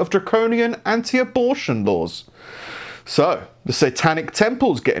institution of draconian anti-abortion laws. So, the Satanic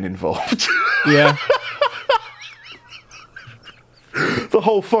Temple's getting involved. Yeah. The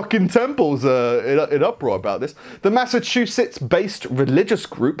whole fucking temple's in uproar about this. The Massachusetts-based religious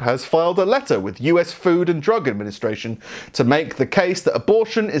group has filed a letter with US Food and Drug Administration to make the case that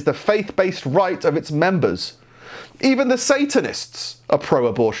abortion is the faith-based right of its members. Even the Satanists are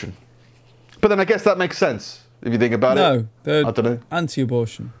pro-abortion. But then I guess that makes sense, if you think about it. No, they're I don't know.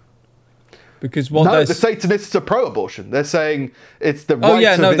 anti-abortion. Because what No, they're... the Satanists are pro-abortion. They're saying it's the right Oh,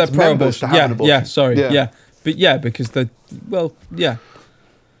 yeah, of no, its they're members to pro-abortion. have Yeah, an abortion. yeah, sorry. Yeah. But yeah, because they're... Well, yeah.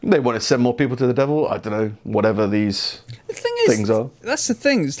 They want to send more people to the devil. I don't know, whatever these The thing is, things are. that's the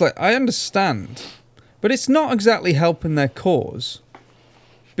thing. It's like, I understand, but it's not exactly helping their cause.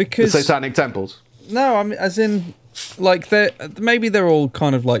 The Because... Satanic Temples. No, I mean, as in, like, maybe they're all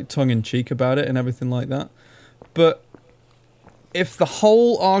kind of like tongue-in-cheek about it and everything like that. But if the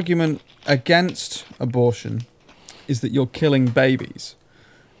whole argument against abortion is that you're killing babies,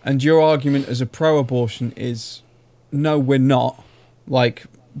 and your argument as a pro-abortion is, no, we're not, like,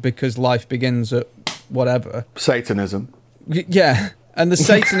 because life begins at whatever. Satanism. Yeah, and the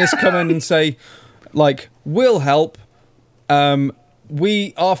Satanists come in and say, like, we'll help. Our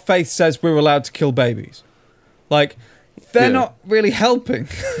faith says we're allowed to kill babies. Like, they're Yeah. not really helping.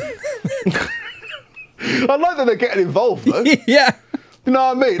 I like that they're getting involved, though. Yeah, You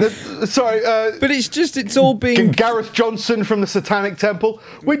know what I mean? Sorry, but it's all being... Gareth Johnson from the Satanic Temple.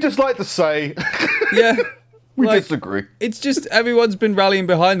 We'd just like to say Yeah. we Like, disagree. It's just everyone's been rallying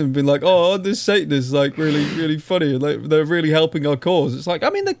behind them, been like, "Oh, this Satanist like really, really funny, and like, they're really helping our cause." It's like, I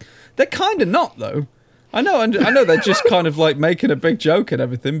mean, they're kind of not though. I know they're just kind of like making a big joke and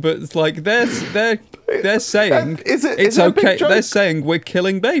everything, but it's like they're saying Is it it's a big okay. joke? They're saying we're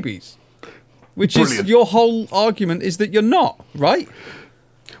killing babies, which Brilliant. is your whole argument is that you're not, right?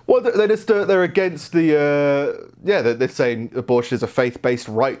 Well, they're against the they're saying abortion is a faith-based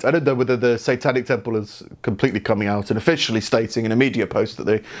right. I don't know whether the Satanic Temple is completely coming out and officially stating in a media post that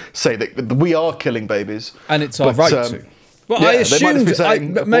they say that we are killing babies, And it's our But, right to. Well, yeah, I they might just assumed be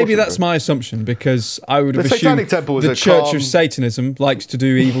saying maybe abortion that's free. my assumption because I would have The assumed Satanic Temple was the a Church calm- of Satanism likes to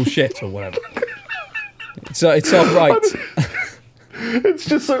do evil shit or whatever. It's our right. It's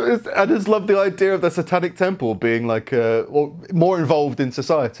just so. I just love the idea of the Satanic Temple being like more involved in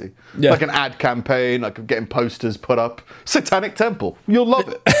society, Yeah. like an ad campaign, like getting posters put up. Satanic Temple, you'll love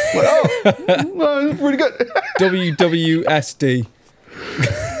it. Like, no, it's really good. WWSD.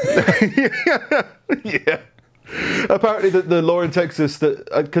 Yeah. Apparently, the law in Texas that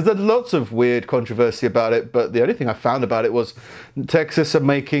because there's lots of weird controversy about it, but the only thing I found about it was Texas are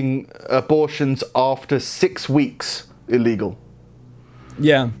making abortions after 6 weeks illegal.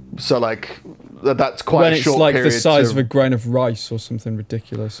 Yeah. So like that's quite When a it's short like the period. size to- of a grain of rice or something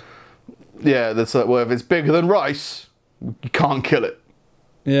ridiculous. Yeah, that's like, well, if it's bigger than rice, you can't kill it.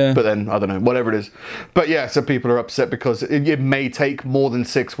 Yeah. But then, I don't know, whatever it is. But yeah, so people are upset because it may take more than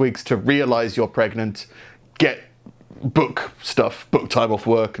 6 weeks to realise you're pregnant, get book stuff, book time off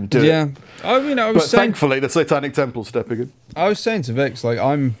work and do Yeah, it. I mean, I But was saying, thankfully, the Satanic Temple's stepping in. I was saying to Vix, like,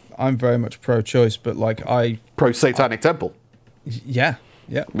 I'm very much pro-choice, but like, Pro Satanic Temple. yeah,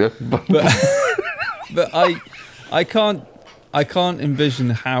 Yeah. but I can't envision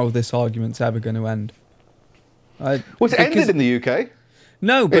how this argument's ever going to end. Well, it's ended in the UK.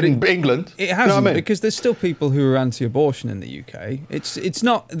 No, but in England. it You know hasn't, what I mean? because there's still people who are anti-abortion in the UK. It's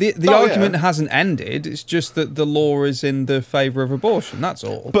not the Oh, argument yeah. hasn't ended. It's just that the law is in the favour of abortion. That's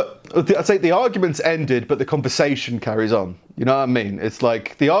all. But I'd say the argument's ended, but the conversation carries on. You know what I mean? It's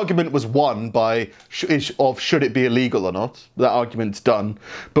like the argument was won by should it be illegal or not. That argument's done.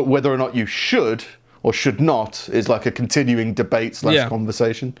 But whether or not you should or should not is like a continuing debate / Yeah.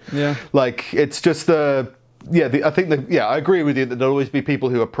 conversation. Yeah. Like it's just I agree with you that there'll always be people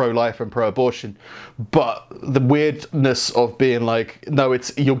who are pro-life and pro-abortion, but the weirdness of being like, no,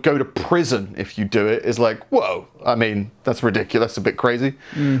 you'll go to prison if you do it is like, whoa. I mean, that's ridiculous. A bit crazy.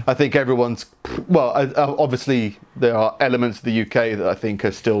 I think obviously there are elements of the UK that I think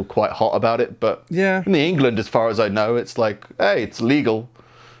are still quite hot about it, but Yeah. in England, as far as I know, it's like, hey, it's legal,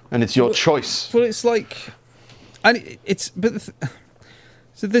 and it's your choice. Well, it's like, and it's but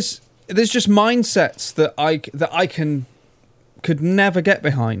so there's just mindsets that I could never get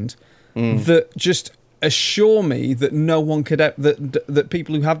behind that just assure me that no one could that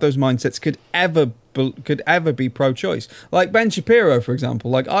people who have those mindsets could ever be pro-choice. Like Ben Shapiro, for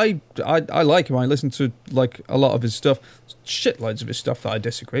example. Like I like him. I listen to like a lot of his stuff, shitloads of his stuff that I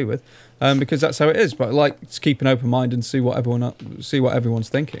disagree with, because that's how it is. But I like to keep an open mind and see what everyone's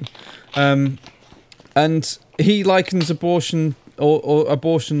thinking. And he likens abortion or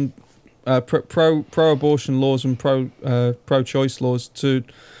abortion. Pro-abortion laws and pro-choice laws to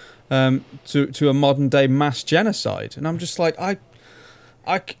a modern day mass genocide, and I'm just like I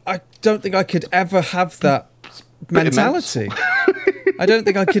don't think I could ever have that mentality. I don't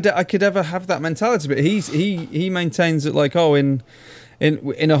think I could ever have that mentality. But he maintains that like in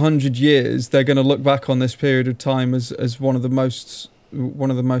 100 years they're going to look back on this period of time as one of the most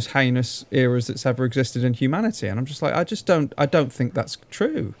heinous eras that's ever existed in humanity, and I'm just like I don't think that's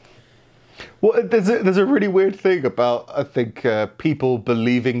true. Well, there's a really weird thing about, I think, people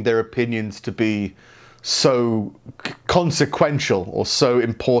believing their opinions to be so consequential or so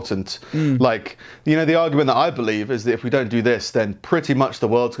important. Like, the argument that I believe is that if we don't do this, then pretty much the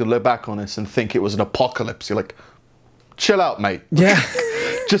world's going to look back on us and think it was an apocalypse. You're like, chill out, mate. Yeah.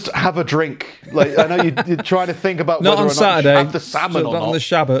 Just have a drink. Like, I know you're trying to think about not whether on or not Saturday, you should have the salmon or not not. on the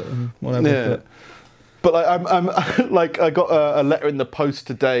Shabbat and whatever. Yeah. But like, I'm like, I got a letter in the post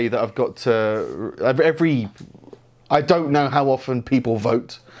today that I've got to I don't know how often people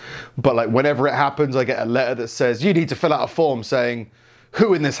vote, but like whenever it happens, I get a letter that says you need to fill out a form saying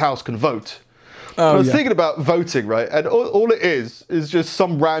who in this house can vote. I was thinking about voting, right? And all it is just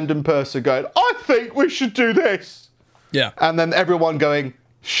some random person going, I think we should do this. Yeah. And then everyone going,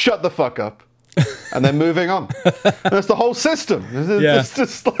 shut the fuck up. And then moving on. And that's the whole system. It's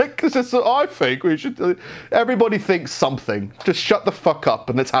just like, I think we should. Everybody thinks something. Just shut the fuck up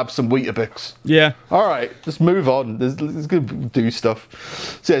and let's have some Weetabix. Yeah. All right, just move on. Let's go do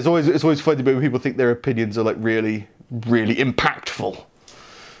stuff. So yeah, it's always funny when people think their opinions are like really, really impactful.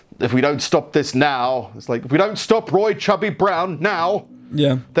 If we don't stop this now, it's like if we don't stop Roy Chubby Brown now.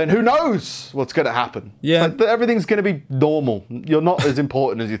 Yeah. Then who knows what's going to happen? Yeah. It's like everything's going to be normal. You're not as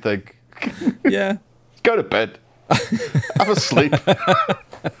important as you think. Yeah. Go to bed. Have a sleep.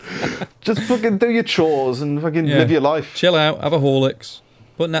 Just fucking do your chores and fucking live your life. Chill out, have a Horlicks,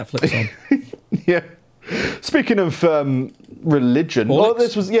 put Netflix on. Yeah. Speaking of religion, well,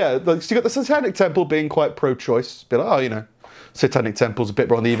 this was, like, so you got the Satanic Temple being quite pro-choice. Be like, Satanic Temple's a bit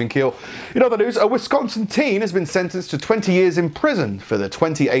more on the even keel. In other news, a Wisconsin teen has been sentenced to 20 years in prison for the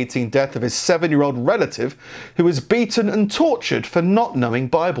 2018 death of his 7-year-old relative who was beaten and tortured for not knowing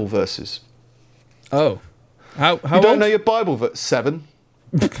Bible verses. Oh. How You don't old? know your Bible verse? 7.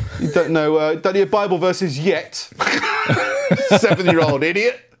 You don't know your Bible verses yet. 7-year-old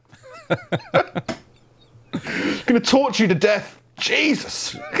idiot. Gonna torture you to death.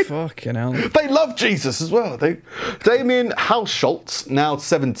 Jesus. Fucking hell. They love Jesus as well. Damien Halschultz, now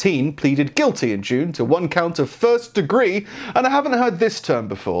 17, pleaded guilty in June to 1 count of first degree, and I haven't heard this term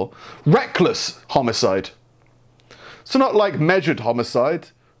before, reckless homicide. So not like measured homicide,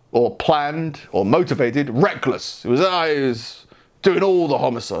 or planned, or motivated, reckless. It was doing all the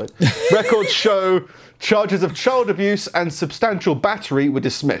homicide. Records show charges of child abuse and substantial battery were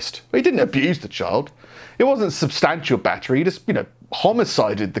dismissed. He didn't abuse the child. It wasn't substantial battery. He just,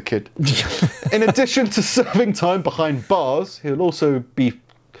 homicided the kid. In addition to serving time behind bars, he'll also be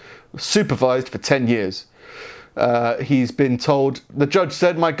supervised for 10 years. He's been told, the judge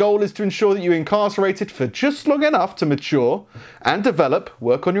said, my goal is to ensure that you're incarcerated for just long enough to mature and develop,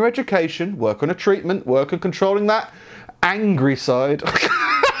 work on your education, work on a treatment, work on controlling that angry side.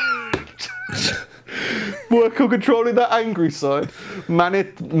 Work on controlling that angry side.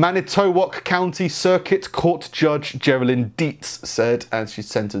 Manitowoc County Circuit Court Judge Geraldine Dietz said, as she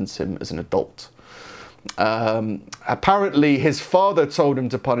sentenced him as an adult. Apparently, his father told him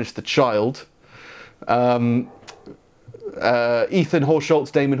to punish the child. Ethan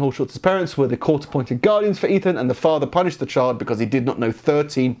Horscholtz, Damon Horscholtz's parents, were the court-appointed guardians for Ethan, and the father punished the child because he did not know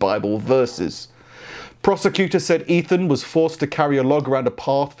 13 Bible verses. Prosecutor said Ethan was forced to carry a log around a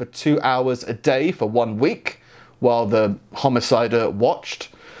path for 2 hours a day for 1 week while the homicider watched.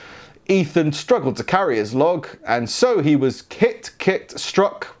 Ethan struggled to carry his log, and so he was hit, kicked,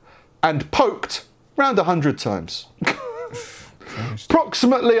 struck, and poked around 100 times.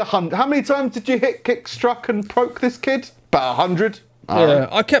 Approximately 100. How many times did you hit, kick, struck, and poke this kid? About 100. Yeah,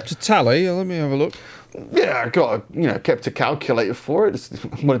 I kept a tally. Let me have a look. Yeah, I got kept a calculator for it. Just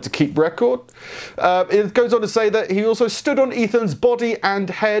wanted to keep record. It goes on to say that he also stood on Ethan's body and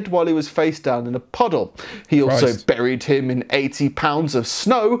head while he was face down in a puddle. He also buried him in 80 pounds of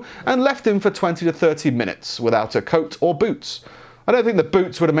snow and left him for 20 to 30 minutes without a coat or boots. I don't think the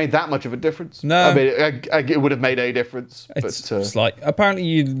boots would have made that much of a difference. No. I mean, it would have made a difference. It's like, apparently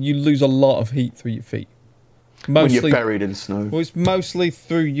you lose a lot of heat through your feet. Mostly, when you're buried in snow. Well, it's mostly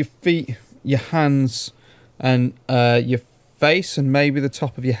through your feet, your hands, and your face, and maybe the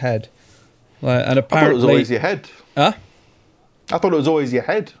top of your head. And apparently, I thought it was always your head. Huh? I thought it was always your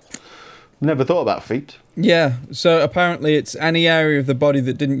head. Never thought about feet. Yeah, so apparently it's any area of the body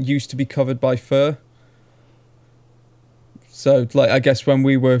that didn't used to be covered by fur. So, I guess when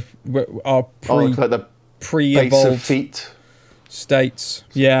we were our like the pre-evolved base of feet states,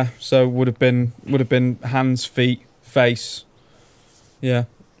 yeah. So would have been hands, feet, face, yeah.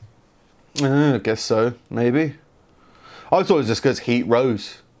 I guess so, maybe. I thought it was just because heat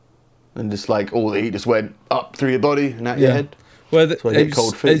rose, and just all the heat just went up through your body and out your head. Well, that's why you get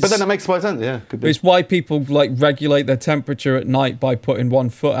cold feet. But then that makes quite sense. Yeah, could be. It's why people regulate their temperature at night by putting one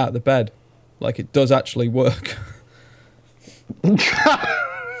foot out the bed. It does actually work. They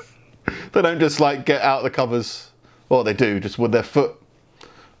don't just get out the covers. Well, they do, just with their foot.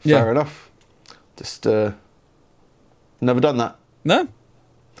 Fair enough. Just never done that. No?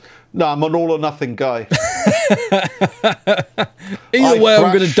 No, I'm an all or nothing guy. Either way,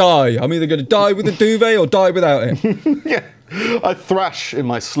 I'm going to die. I'm either going to die with a duvet or die without it. Yeah. I thrash in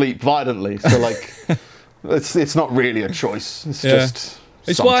my sleep violently. So, it's not really a choice. It's just...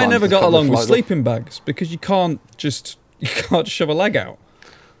 It's why I never got along with sleeping bags, because you can't shove a leg out.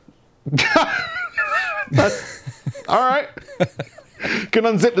 All right. Can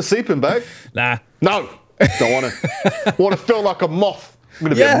unzip the sleeping bag? Nah. No. Don't want to. Want to feel like a moth. I'm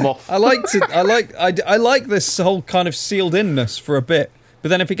going to be a moth. I like this whole kind of sealed inness for a bit, but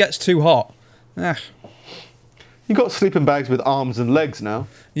then if it gets too hot, You got sleeping bags with arms and legs now.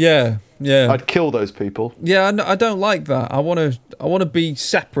 Yeah. I'd kill those people. Yeah, I don't like that. I want to be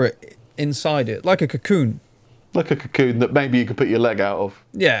separate inside it, like a cocoon. Like a cocoon that maybe you could put your leg out of.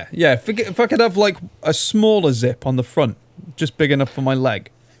 Yeah. If I could have a smaller zip on the front, just big enough for my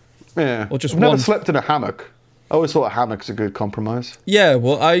leg. Yeah. Or just I've never slept in a hammock. I always thought a hammock's a good compromise. Yeah.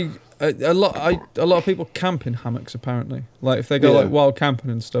 Well, a lot of people camp in hammocks apparently. If they go wild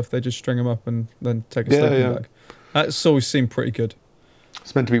camping and stuff, they just string them up and then take a sleeping bag. That's always seemed pretty good.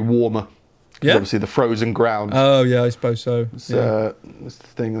 It's meant to be warmer. Yeah. Obviously the frozen ground. Oh yeah, I suppose so. It's the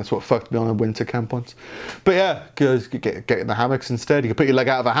thing. That's what fucked me on a winter camp once. But yeah, you get in the hammocks instead. You can put your leg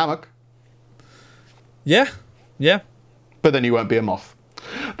out of a hammock. Yeah. But then you won't be a moth.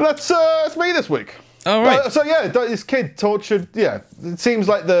 But that's me this week. All right. So yeah, this kid tortured. Yeah, it seems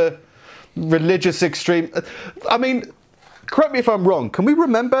like the religious extreme. I mean, correct me if I'm wrong. Can we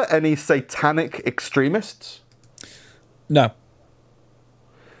remember any satanic extremists? No.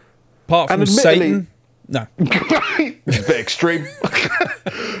 Apart from Satan, no. It's a bit extreme.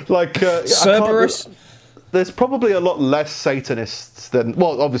 Cerberus. There's probably a lot less Satanists than.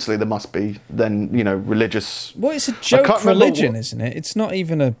 Well, obviously there must be than religious. Well, it's a joke religion, isn't it? It's not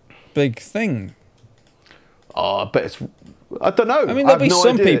even a big thing. Oh, but it's. I don't know. I mean, there'll be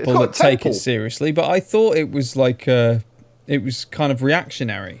some people that take it seriously, but I thought it was it was kind of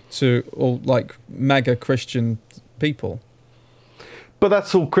reactionary to all mega Christian people. But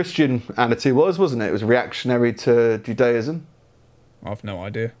that's all Christianity wasn't it? It was reactionary to Judaism. I've no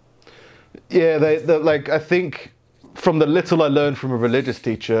idea. Yeah, they I think from the little I learned from a religious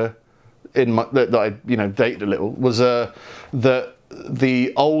teacher that I dated a little was that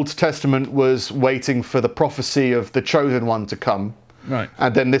the Old Testament was waiting for the prophecy of the chosen one to come. Right.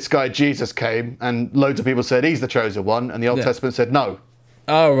 And then this guy, Jesus, came, and loads of people said he's the chosen one, and the Old Testament said no.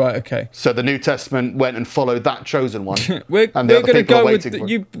 Oh, right, okay. So the New Testament went and followed that chosen one. We're and the going other to people are go waiting with... for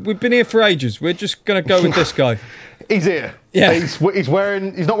You, we've been here for ages. We're just going to go with this guy. He's here. Yeah. He's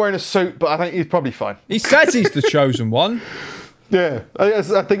wearing... He's not wearing a suit, but I think he's probably fine. He says he's the chosen one. Yeah. I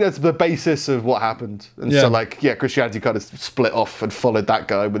think that's the basis of what happened. And Yeah. so, Christianity kind of split off and followed that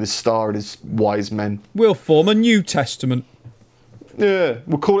guy with his star and his wise men. We'll form a New Testament. Yeah.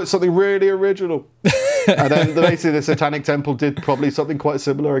 We'll call it something really original. And then basically the Satanic Temple did probably something quite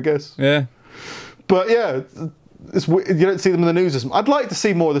similar, I guess. Yeah. But yeah, you don't see them in the news as much. I'd like to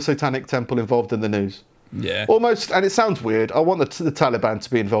see more of the Satanic Temple involved in the news. Yeah. Almost, and it sounds weird, I want the Taliban to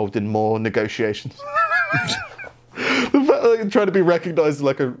be involved in more negotiations. The fact that they're trying to be recognised as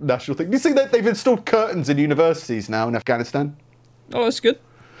like a national thing. Do you see that they've installed curtains in universities now in Afghanistan? Oh, that's good.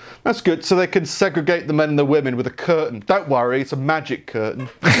 That's good, so they can segregate the men and the women with a curtain. Don't worry, it's a magic curtain.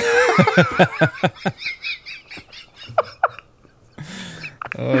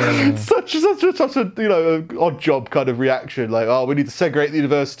 Such a odd job kind of reaction. Like, oh, we need to segregate the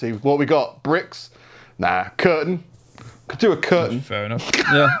university. What we got? Bricks? Nah, curtain. Could do a curtain. Fair enough.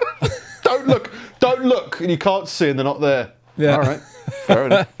 Yeah. Don't look, and you can't see, and they're not there. Yeah. All right, fair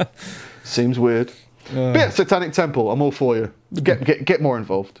enough. Seems weird. But yeah, Satanic Temple. I'm all for you. Get more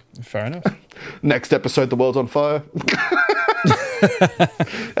involved. Fair enough. Next episode, the world's on fire.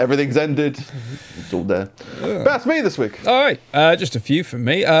 Everything's ended. It's all there. But that's me this week. All right, just a few from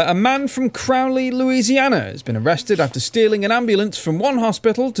me. A man from Crowley, Louisiana has been arrested after stealing an ambulance from one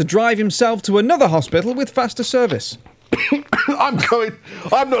hospital to drive himself to another hospital with faster service. I'm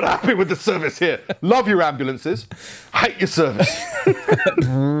not happy with the service here. Love your ambulances. Hate your service.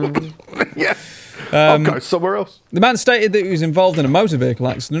 Yeah. I'll go somewhere else. The man stated that he was involved in a motor vehicle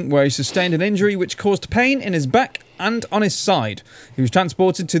accident where he sustained an injury which caused pain in his back and on his side. He was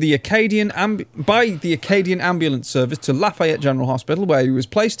transported to the by the Acadian Ambulance Service to Lafayette General Hospital, where he was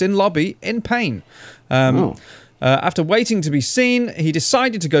placed in lobby in pain. After waiting to be seen, he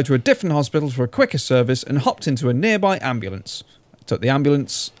decided to go to a different hospital for a quicker service and hopped into a nearby ambulance. Took the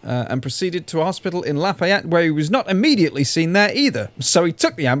ambulance and proceeded to a hospital in Lafayette, where he was not immediately seen there either. So he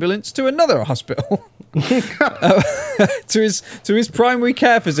took the ambulance to another hospital, to his primary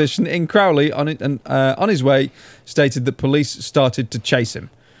care physician in Crowley. On his way, stated that police started to chase him.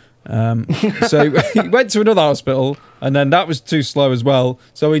 So he went to another hospital, and then that was too slow as well.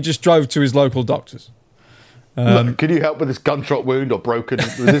 So he just drove to his local doctors. Look, can you help with this gunshot wound or broken?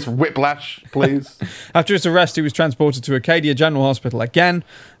 With this whiplash, please? After his arrest, he was transported to Acadia General Hospital again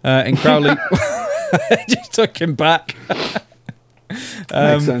in Crowley. Just took him back.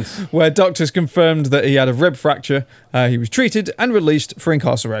 Makes sense. Where doctors confirmed that he had a rib fracture. He was treated and released for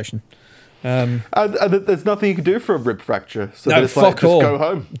incarceration. And there's nothing you can do for a rib fracture. So No, it's fuck like, just all. go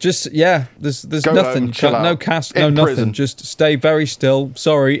home. There's Go nothing. home, chill No out. cast, In no nothing. prison. Just stay very still.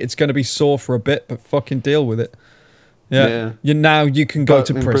 Sorry, it's going to be sore for a bit, but fucking deal with it. Yeah. You can go But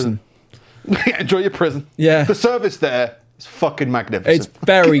to in prison. Enjoy your prison. Yeah. The service there is fucking magnificent. It's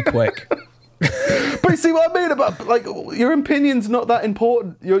very quick. But you see what I mean about, like, your opinion's not that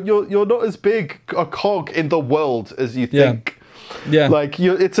important. You're not as big a cog in the world as you Yeah. think. Yeah. Like,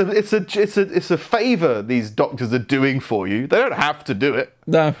 it's a favour these doctors are doing for you. They don't have to do it.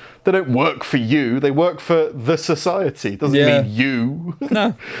 No. They don't work for you. They work for the society. Doesn't Yeah. mean you.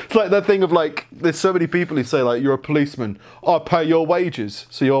 No. It's like that thing of, like, there's so many people who say, like, you're a policeman. I pay your wages,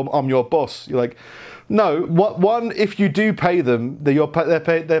 so I'm your boss. You're like, no. One, if you do pay them, they're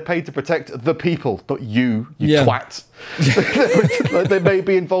paid to protect the people, not you Yeah. twat. Like, they may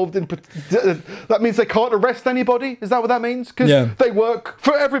be involved in. That means they can't arrest anybody. Is that what that means? Because Yeah. they work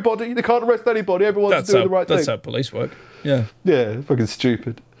for everybody. They can't arrest anybody. Everyone's doing the right thing. That's how police work. Yeah. Yeah, fucking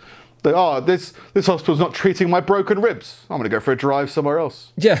stupid. Like, this hospital's not treating my broken ribs. I'm going to go for a drive somewhere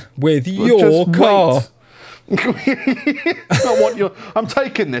else. Yeah, with Well, your just car. wait. I'm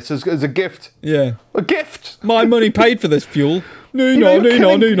taking this as a gift. Yeah. A gift. My money paid for this fuel. You know, you're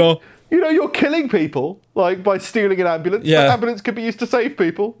killing- No. You know, you're killing people, like, by stealing an ambulance. Yeah. The ambulance could be used to save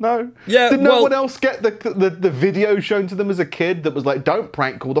people. No. Yeah, Did no well- one else get the video shown to them as a kid that was like, don't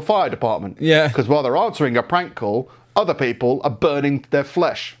prank call the fire department? Yeah. Because while they're answering a prank call, other people are burning their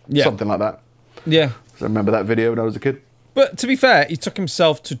flesh. Yeah. Something like that. Yeah. So I remember that video when I was a kid. But to be fair, he took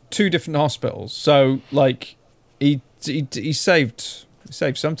himself to 2 different hospitals. So, like, he saved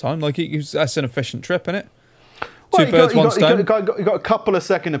some time. Like, that's an efficient trip, innit? Well, Two birds, one stone. You got a couple of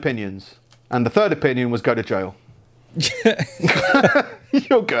second opinions. And the third opinion was go to jail.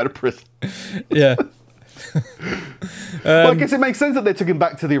 You'll go to prison. Yeah. Well, I guess it makes sense that they took him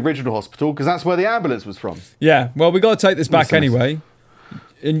back to the original hospital because that's where the ambulance was from. Yeah, well, we got to take this back sense. anyway.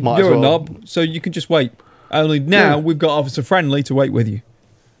 And Might you're as a well. knob, so you can just wait. Only now Yeah. we've got Officer Friendly to wait with you.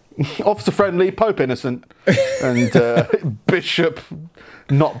 Officer Friendly, Pope Innocent, and Bishop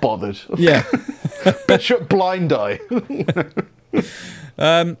not bothered. Yeah. Bishop Blind Eye.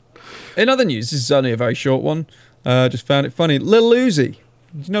 In other news, this is only a very short one. Just found it funny. Lil Uzi.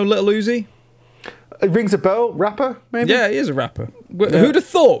 Do you know Lil Uzi? It rings a bell. Rapper, maybe? Yeah, he is a rapper. Who'd have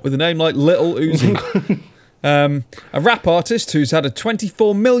thought with a name like Little Uzi? A rap artist who's had a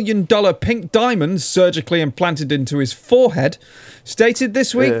 $24 million pink diamond surgically implanted into his forehead stated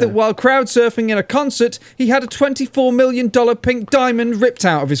this week that while crowd surfing in a concert, he had a $24 million pink diamond ripped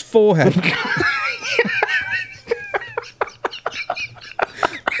out of his forehead.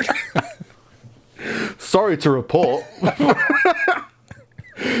 Sorry to report.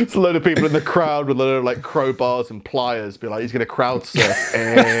 It's a load of people in the crowd with a load of like crowbars and pliers. Be like, he's going to crowd surf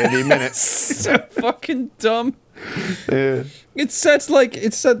any minute. So fucking dumb. Yeah. It said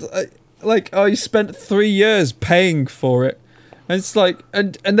oh, you spent 3 years paying for it. And it's like,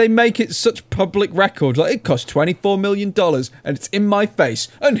 and they make it such public record. Like, it cost $24 million and it's in my face.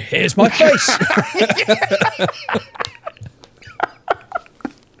 And here's my face.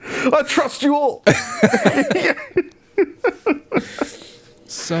 I trust you all.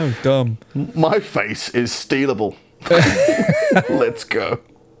 So dumb. My face is stealable. Let's go.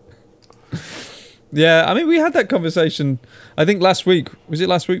 Yeah, I mean, we had that conversation, I think last week. Was it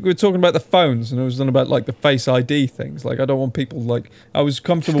last week? We were talking about the phones, and it was on about, like, the Face ID things. Like, I don't want people, like... I was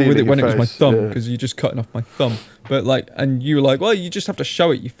comfortable with it Stealing when your it was my face, thumb, yeah. because you're just cutting off my thumb. But, like, and you were like, well, you just have to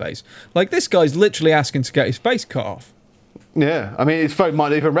show it your face. Like, this guy's literally asking to get his face cut off. Yeah, I mean, his phone might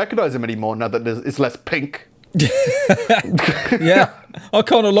not even recognise him anymore now that it's less pink. Yeah. I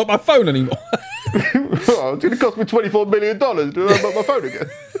can't unlock my phone anymore. Oh, it's going to cost me $24 million to unlock my phone again.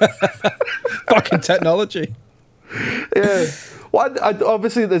 Fucking technology. Yeah. Well,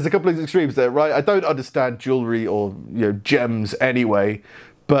 obviously, there's a couple of extremes there, right? I don't understand jewellery or gems anyway,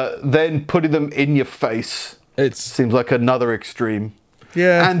 but then putting them in your face seems like another extreme.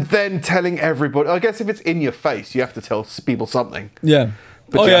 Yeah. And then telling everybody, I guess if it's in your face, you have to tell people something. Yeah.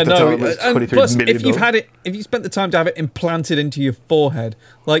 But you have to tell them it's And $23 plus, million. if you spent the time to have it implanted into your forehead,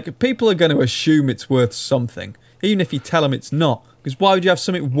 like, people are going to assume it's worth something, even if you tell them it's not. Because why would you have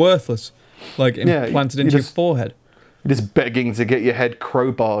something worthless, like, implanted into your forehead? You're just begging to get your head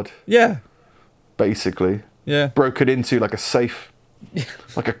crowbarred, Yeah. basically. Yeah. Broken into like a safe.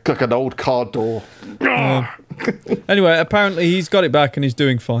 like an old car door. Anyway, apparently he's got it back and he's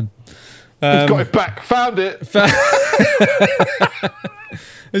doing fine. He's got it back. Found it.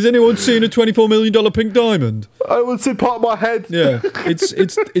 Has anyone seen a $24 million pink diamond? I was in part of my head. Yeah,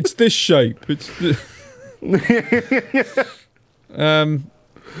 it's this shape.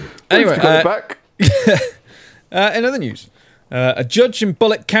 Anyway, got it back. in other news, a judge in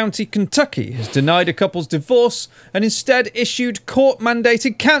Bullock County, Kentucky, has denied a couple's divorce and instead issued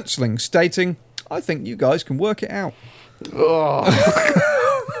court-mandated counselling, stating, "I think you guys can work it out."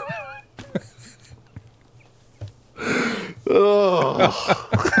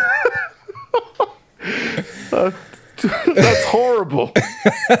 That's horrible.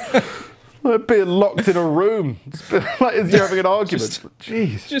 Like being locked in a room. It's like as you're having an argument.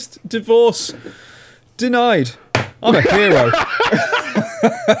 Jeez. Just divorce denied. I'm a hero.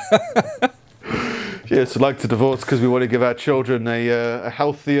 Yes, I'd like to divorce because we want to give our children a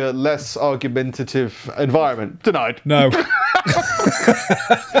healthier, less argumentative environment. Denied. No.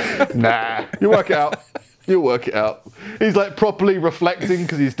 Nah. You work it out. You work it out. He's like properly reflecting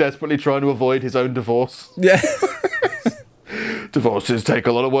because he's desperately trying to avoid his own divorce. Yeah. Divorces take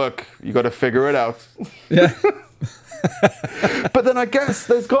a lot of work. You got to figure it out. Yeah. But then I guess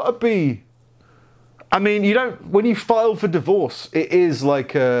there's got to be... I mean, when you file for divorce, it is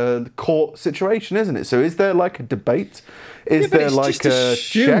like a court situation, isn't it? So is there like a debate? Is there it's like just a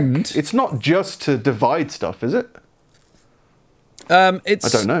assumed. check? It's not just to divide stuff, is it? It's.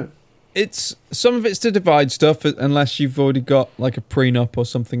 I don't know. It's some of it's to divide stuff unless you've already got like a prenup or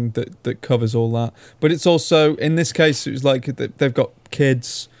something that covers all that. But it's also, in this case, it was like they've got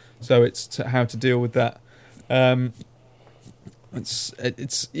kids, so it's how to deal with that. It's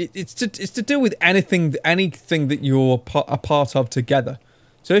to do with anything that you're a part of together.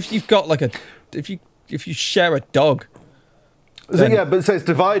 So if you've got like if you share a dog. So yeah, but so it's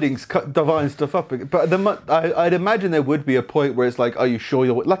dividing stuff up. But I'd imagine there would be a point where it's like, are you sure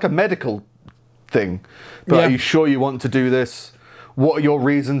you're... Like a medical thing. But Yeah. Are you sure you want to do this? What are your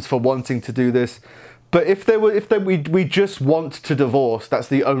reasons for wanting to do this? But we just want to divorce, that's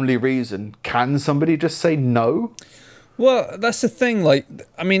the only reason. Can somebody just say no? Well, that's the thing. Like,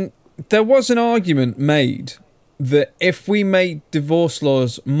 I mean, there was an argument made that if we made divorce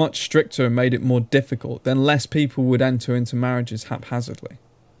laws much stricter and made it more difficult, then less people would enter into marriages haphazardly.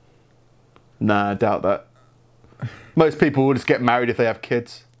 Nah, I doubt that. Most people will just get married if they have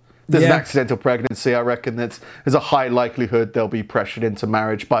kids. There's an accidental pregnancy, I reckon there's a high likelihood they'll be pressured into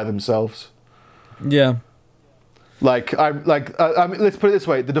marriage by themselves. Yeah. I mean, let's put it this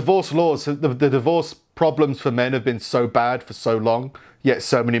way: the divorce laws, the divorce problems for men have been so bad for so long, yet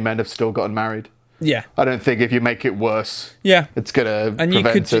so many men have still gotten married. Yeah. I don't think if you make it worse, it's gonna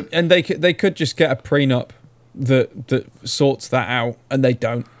prevent it. And they could just get a prenup that sorts that out, and they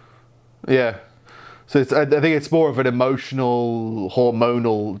don't. Yeah. So I think it's more of an emotional,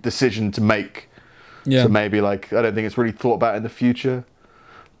 hormonal decision to make. Yeah. So maybe I don't think it's really thought about in the future,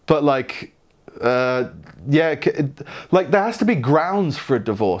 but there has to be grounds for a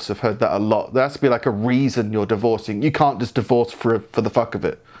divorce. I've heard that a lot. There has to be a reason you're divorcing. You can't just divorce for the fuck of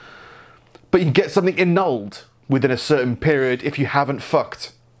it. But you can get something annulled within a certain period if you haven't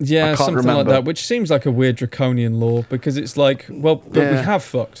fucked. Yeah, something like that, which seems like a weird draconian law because it's like, well, we have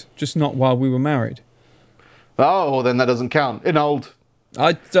fucked, just not while we were married. Oh, well, then that doesn't count. Annulled.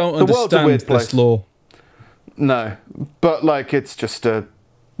 I don't understand this law. No, but it's just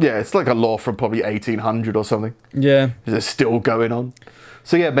it's like a law from probably 1800 or something. Yeah. It's still going on.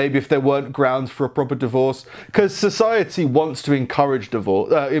 So maybe if there weren't grounds for a proper divorce, because society wants to encourage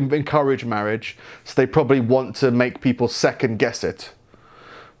divorce, encourage marriage, so they probably want to make people second guess it.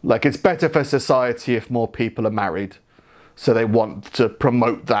 It's better for society if more people are married, so they want to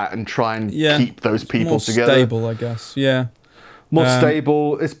promote that and try and keep those people together. More stable, I guess. Yeah. More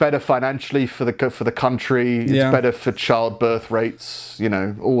stable. It's better financially for the country. It's better for childbirth rates.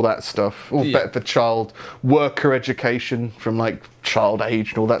 All that stuff. All better for child worker education from child age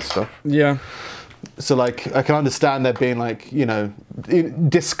and all that stuff. Yeah. So I can understand there being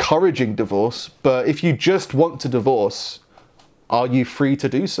discouraging divorce, but if you just want to divorce, are you free to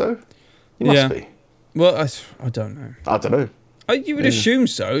do so? You must be. Well, I don't know. I don't know. You would assume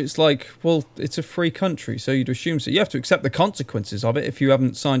so. It's it's a free country, so you'd assume so. You have to accept the consequences of it if you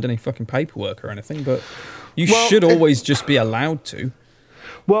haven't signed any fucking paperwork or anything, but you should always just be allowed to.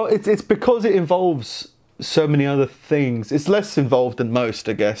 Well, it's because it involves so many other things. It's less involved than most,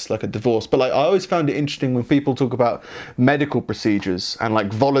 I guess, like a divorce. But I always found it interesting when people talk about medical procedures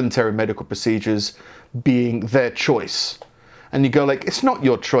and voluntary medical procedures being their choice. And you go it's not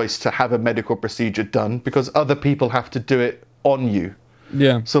your choice to have a medical procedure done because other people have to do it on you.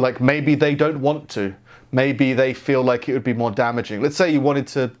 Yeah. So maybe they don't want to. Maybe they feel like it would be more damaging. Let's say you wanted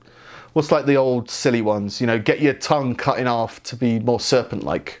to, what's the old silly ones, get your tongue cut in half to be more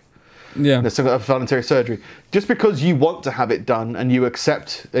serpent-like. Yeah. There's some voluntary surgery. Just because you want to have it done and you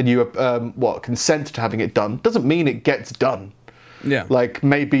accept and you consent to having it done doesn't mean it gets done. Yeah.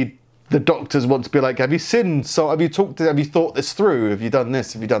 Maybe the doctors want to be have you sinned? So have you thought this through? Have you done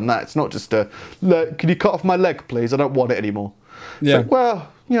this? Have you done that? It's not just can you cut off my leg, please? I don't want it anymore. Yeah.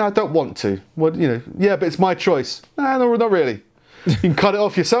 I don't want to. Well, but it's my choice. No, not really. You can cut it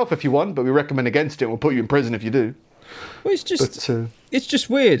off yourself if you want, but we recommend against it. We'll put you in prison if you do. Well, it's just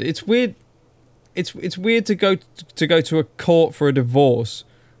weird. It's weird. It's weird to go to a court for a divorce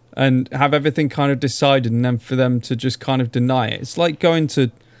and have everything kind of decided, and then for them to just kind of deny it. It's like going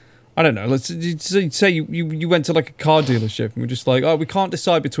to, I don't know, let's say you went to a car dealership and we're just oh, we can't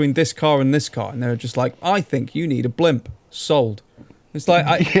decide between this car and this car, and they're just I think you need a blimp. Sold.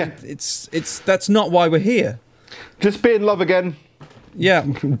 It's it's that's not why we're here. Just be in love again. Yeah.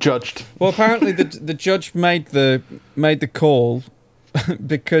 Judged. Well, apparently the judge made the call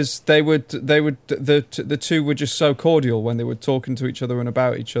because the two were just so cordial when they were talking to each other and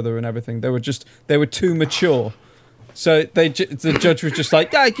about each other and everything. They were too mature. So the judge was just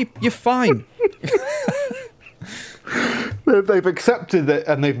you're fine. They've accepted it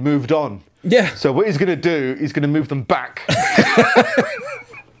and they've moved on. Yeah. So what he's going to do, he's going to move them back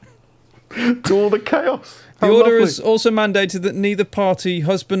to all the chaos. The order has also mandated that neither party,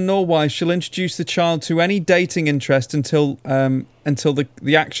 husband nor wife, shall introduce the child to any dating interest until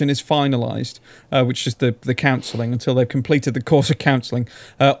the action is finalised, which is the counselling, until they've completed the course of counselling,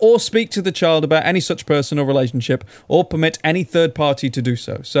 or speak to the child about any such person or relationship, or permit any third party to do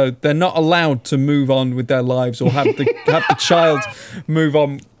so. So they're not allowed to move on with their lives or have the child move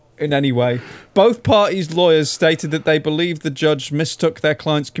on in any way. Both parties' lawyers stated that they believe the judge mistook their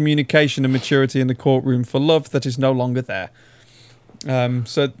client's communication and maturity in the courtroom for love that is no longer there. But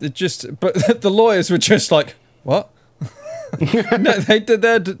the lawyers were just what? No,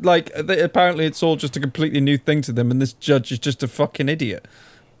 they're like, apparently it's all just a completely new thing to them, and this judge is just a fucking idiot.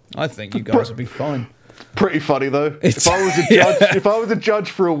 I think you guys will be fine. Pretty funny though. It's- If I was a judge, if I was a judge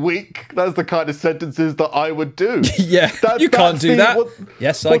for a week, that's the kind of sentences that I would do. Yeah, you can't that's do that. what-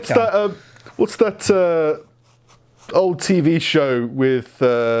 Yes, I what's can. That, what's that old TV show with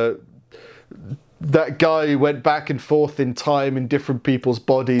that guy who went back and forth in time in different people's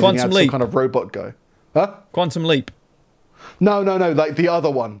bodies and he Quantum had Leap. some kind of robot guy? Huh? Quantum Leap. No, like the other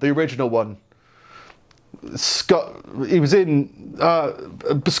one, the original one. Scott, he was in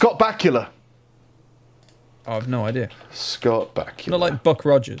Scott Bakula. Oh, I've no idea. Scott Bakula. Not like Buck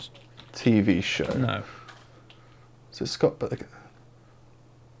Rogers. TV show. No. Is it Scott Bakula?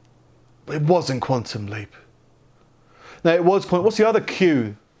 It wasn't Quantum Leap. No, it was. What's the other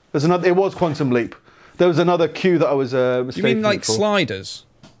Q? There's another. It was Quantum Leap. There was another Q that I was mistaken. You mean like for. Sliders?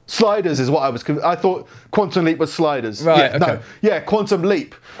 Sliders is what I was. I thought Quantum Leap was Sliders. Right, Yeah, okay. No. Yeah, Quantum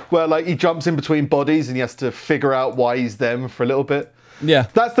Leap, where like he jumps in between bodies and he has to figure out why he's them for a little bit. Yeah.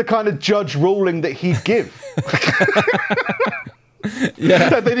 That's the kind of judge ruling that he'd give. Yeah.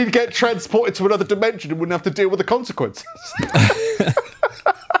 That they need to get transported to another dimension and wouldn't have to deal with the consequences.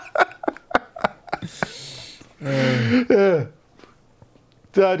 Yeah.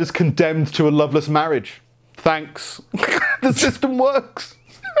 Just condemned to a loveless marriage. Thanks. The system works.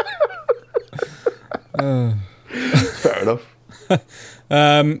 Fair enough.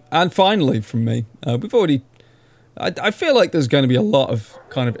 And finally, from me, we've already. I feel like there's going to be a lot of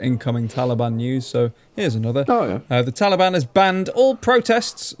kind of incoming Taliban news, so here's another. Oh, yeah. The Taliban has banned all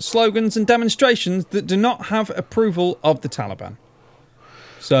protests, slogans, and demonstrations that do not have approval of the Taliban.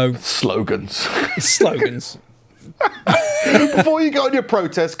 So, Slogans. slogans. Before you go on your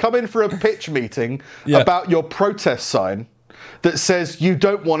protest, come in for a pitch meeting Yeah. about your protest sign that says you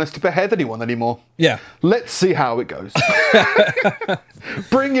don't want us to behead anyone anymore. Yeah. Let's see how it goes.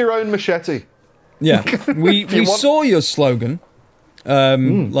 Bring your own machete. Yeah. We you want- saw your slogan,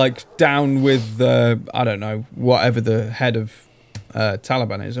 like down with, I don't know, whatever the head of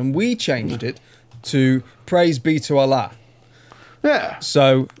Taliban is, and we changed it to praise be to Allah. Yeah.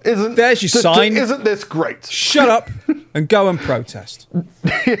 So Isn't there's your sign. Isn't this great? Shut up and go and protest.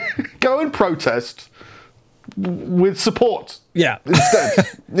 Go and protest with support Yeah. instead.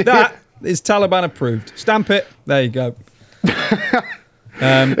 That is Taliban approved. Stamp it. There you go.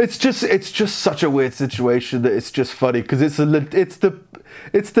 It's just such a weird situation that it's just funny because it's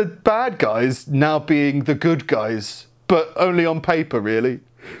the bad guys now being the good guys, but only on paper, really.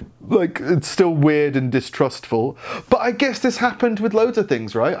 Like, it's still weird and distrustful. But I guess this happened with loads of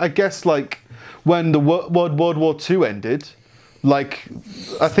things, right? I guess, like, when the World War II ended, like,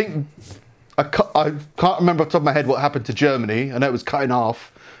 I think, I can't remember off the top of my head what happened to Germany. I know it was cut in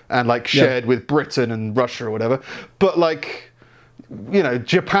half and, like, shared with Britain and Russia or whatever. But, like, you know,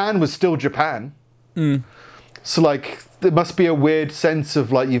 Japan was still Japan. So, like, there must be a weird sense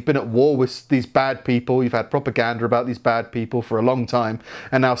of, like, you've been at war with these bad people, you've had propaganda about these bad people for a long time,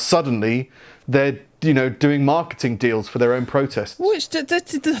 and now suddenly they're, you know, doing marketing deals for their own protests. Well,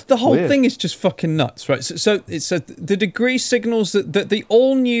 the whole Weird. thing is just fucking nuts, right? So it's the degree signals that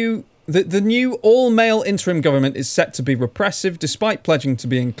the new all-male interim government is set to be repressive, despite pledging to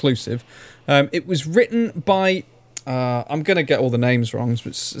be inclusive. It was written by, I'm going to get all the names wrong,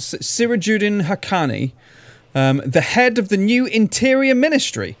 but Sirajuddin Haqqani, the head of the new Interior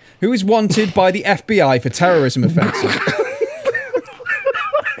Ministry, who is wanted by the FBI for terrorism offences.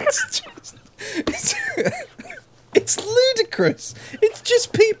 It's ludicrous. It's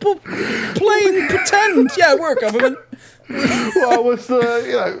just people playing pretend. Yeah, we're a government. Well, was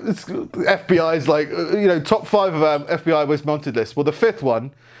the FBI's like, top 5 of FBI most wanted list. Well, the 5th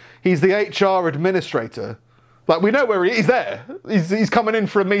one, he's the HR administrator. Like, we know where he's there. He's coming in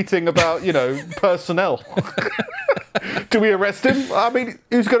for a meeting about, personnel. Do we arrest him? I mean,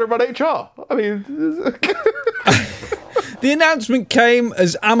 who's going to run HR? I mean... The announcement came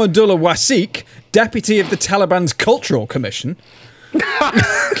as Amadullah Wasiq, deputy of the Taliban's Cultural Commission,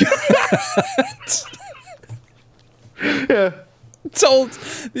 told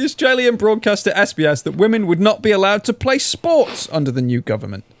the Australian broadcaster SBS that women would not be allowed to play sports under the new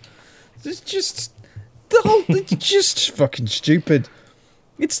government. It's just... It's just fucking stupid.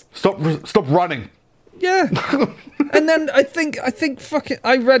 It's... Stop running. Yeah. And then I think fucking...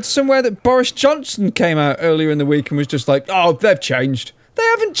 I read somewhere that Boris Johnson came out earlier in the week and was just like, oh, they've changed. They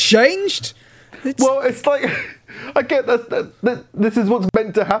haven't changed. Well, it's like... I get that this is what's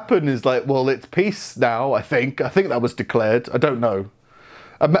meant to happen, is like, well, it's peace now, I think. I think that was declared. I don't know.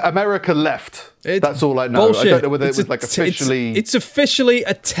 America left. That's all I know. Bullshit. I don't know whether it was like officially... It's officially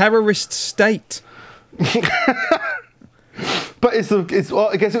a terrorist state. Well,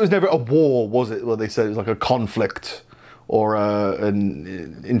 I guess it was never a war, was it? Well, they said it was like a conflict or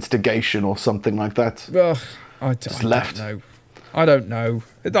an instigation or something like that. Ugh, I don't know. I don't know.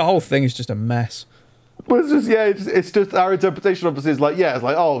 The whole thing is just a mess. But it's just our interpretation. Obviously, is like, it's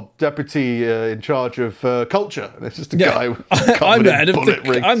like, oh, deputy in charge of culture. And it's just a guy. I'm the head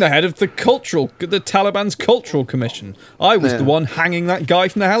of the Taliban's cultural commission. I was the one hanging that guy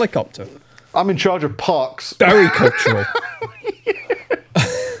from the helicopter. I'm in charge of parks. Very cultural.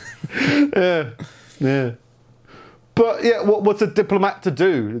 Yeah. But what's a diplomat to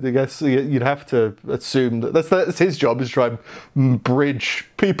do? I guess you'd have to assume that that's his job, is to try and bridge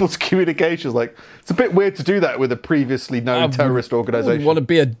people's communications. Like, it's a bit weird to do that with a previously known terrorist organisation. I wouldn't want to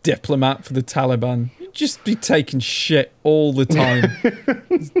be a diplomat for the Taliban. You'd just be taking shit all the time.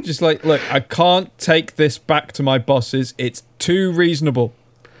 Just like, look, I can't take this back to my bosses. It's too reasonable.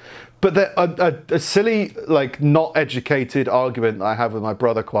 But a silly, like, not educated argument that I have with my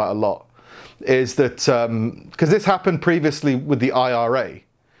brother quite a lot is that, because this happened previously with the IRA,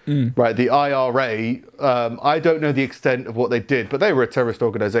 right? The IRA, I don't know the extent of what they did, but they were a terrorist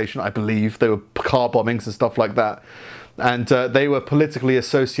organisation, I believe. They were car bombings and stuff like that. And they were politically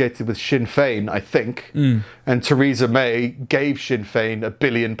associated with Sinn Féin, I think. And Theresa May gave Sinn Féin £1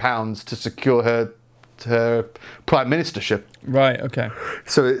 billion to secure her prime ministership. Right, okay.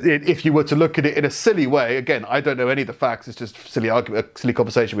 So if you were to look at it in a silly way, again, I don't know any of the facts, it's just silly argument, a silly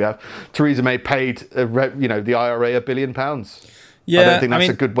conversation we have. Theresa May paid the IRA £1 billion. Yeah, I don't think that's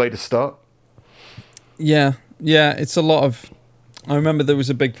a good way to start. Yeah, it's a lot of... I remember there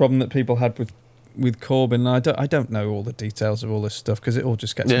was a big problem that people had with Corbyn. I don't know all the details of all this stuff because it all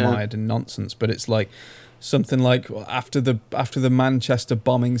just gets mired in nonsense, but it's like something like after the Manchester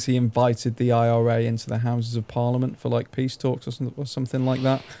bombings, he invited the IRA into the Houses of Parliament for like peace talks or something like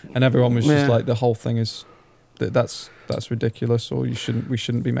that, and everyone was just like, the whole thing is that's ridiculous, or we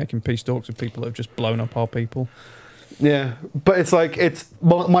shouldn't be making peace talks with people that have just blown up our people. Yeah, but it's like,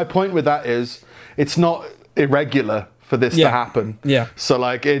 my point with that is it's not irregular for this to happen. Yeah. So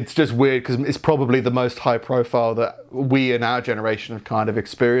like, it's just weird because it's probably the most high profile that we in our generation have kind of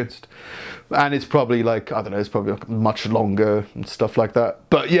experienced. And it's probably like, I don't know, it's probably like much longer and stuff like that.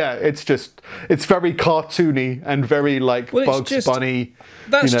 But yeah, it's very cartoony and very like Bugs Bunny.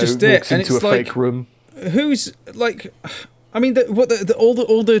 That's just it. Walks into a fake room. Who's like... I mean, all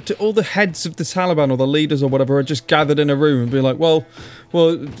the heads of the Taliban or the leaders or whatever are just gathered in a room and be like, well,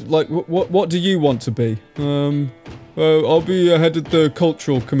 like, what do you want to be? I'll be head of the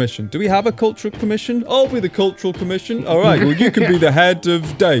Cultural Commission. Do we have a Cultural Commission? I'll be the Cultural Commission. All right, well, you can be the head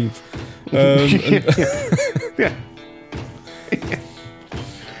of Dave. Yeah.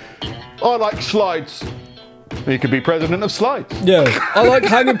 I like slides. You could be president of slides. Yeah, I like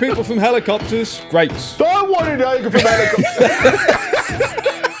hanging people from helicopters. Great. I wanted to hang from helicopters.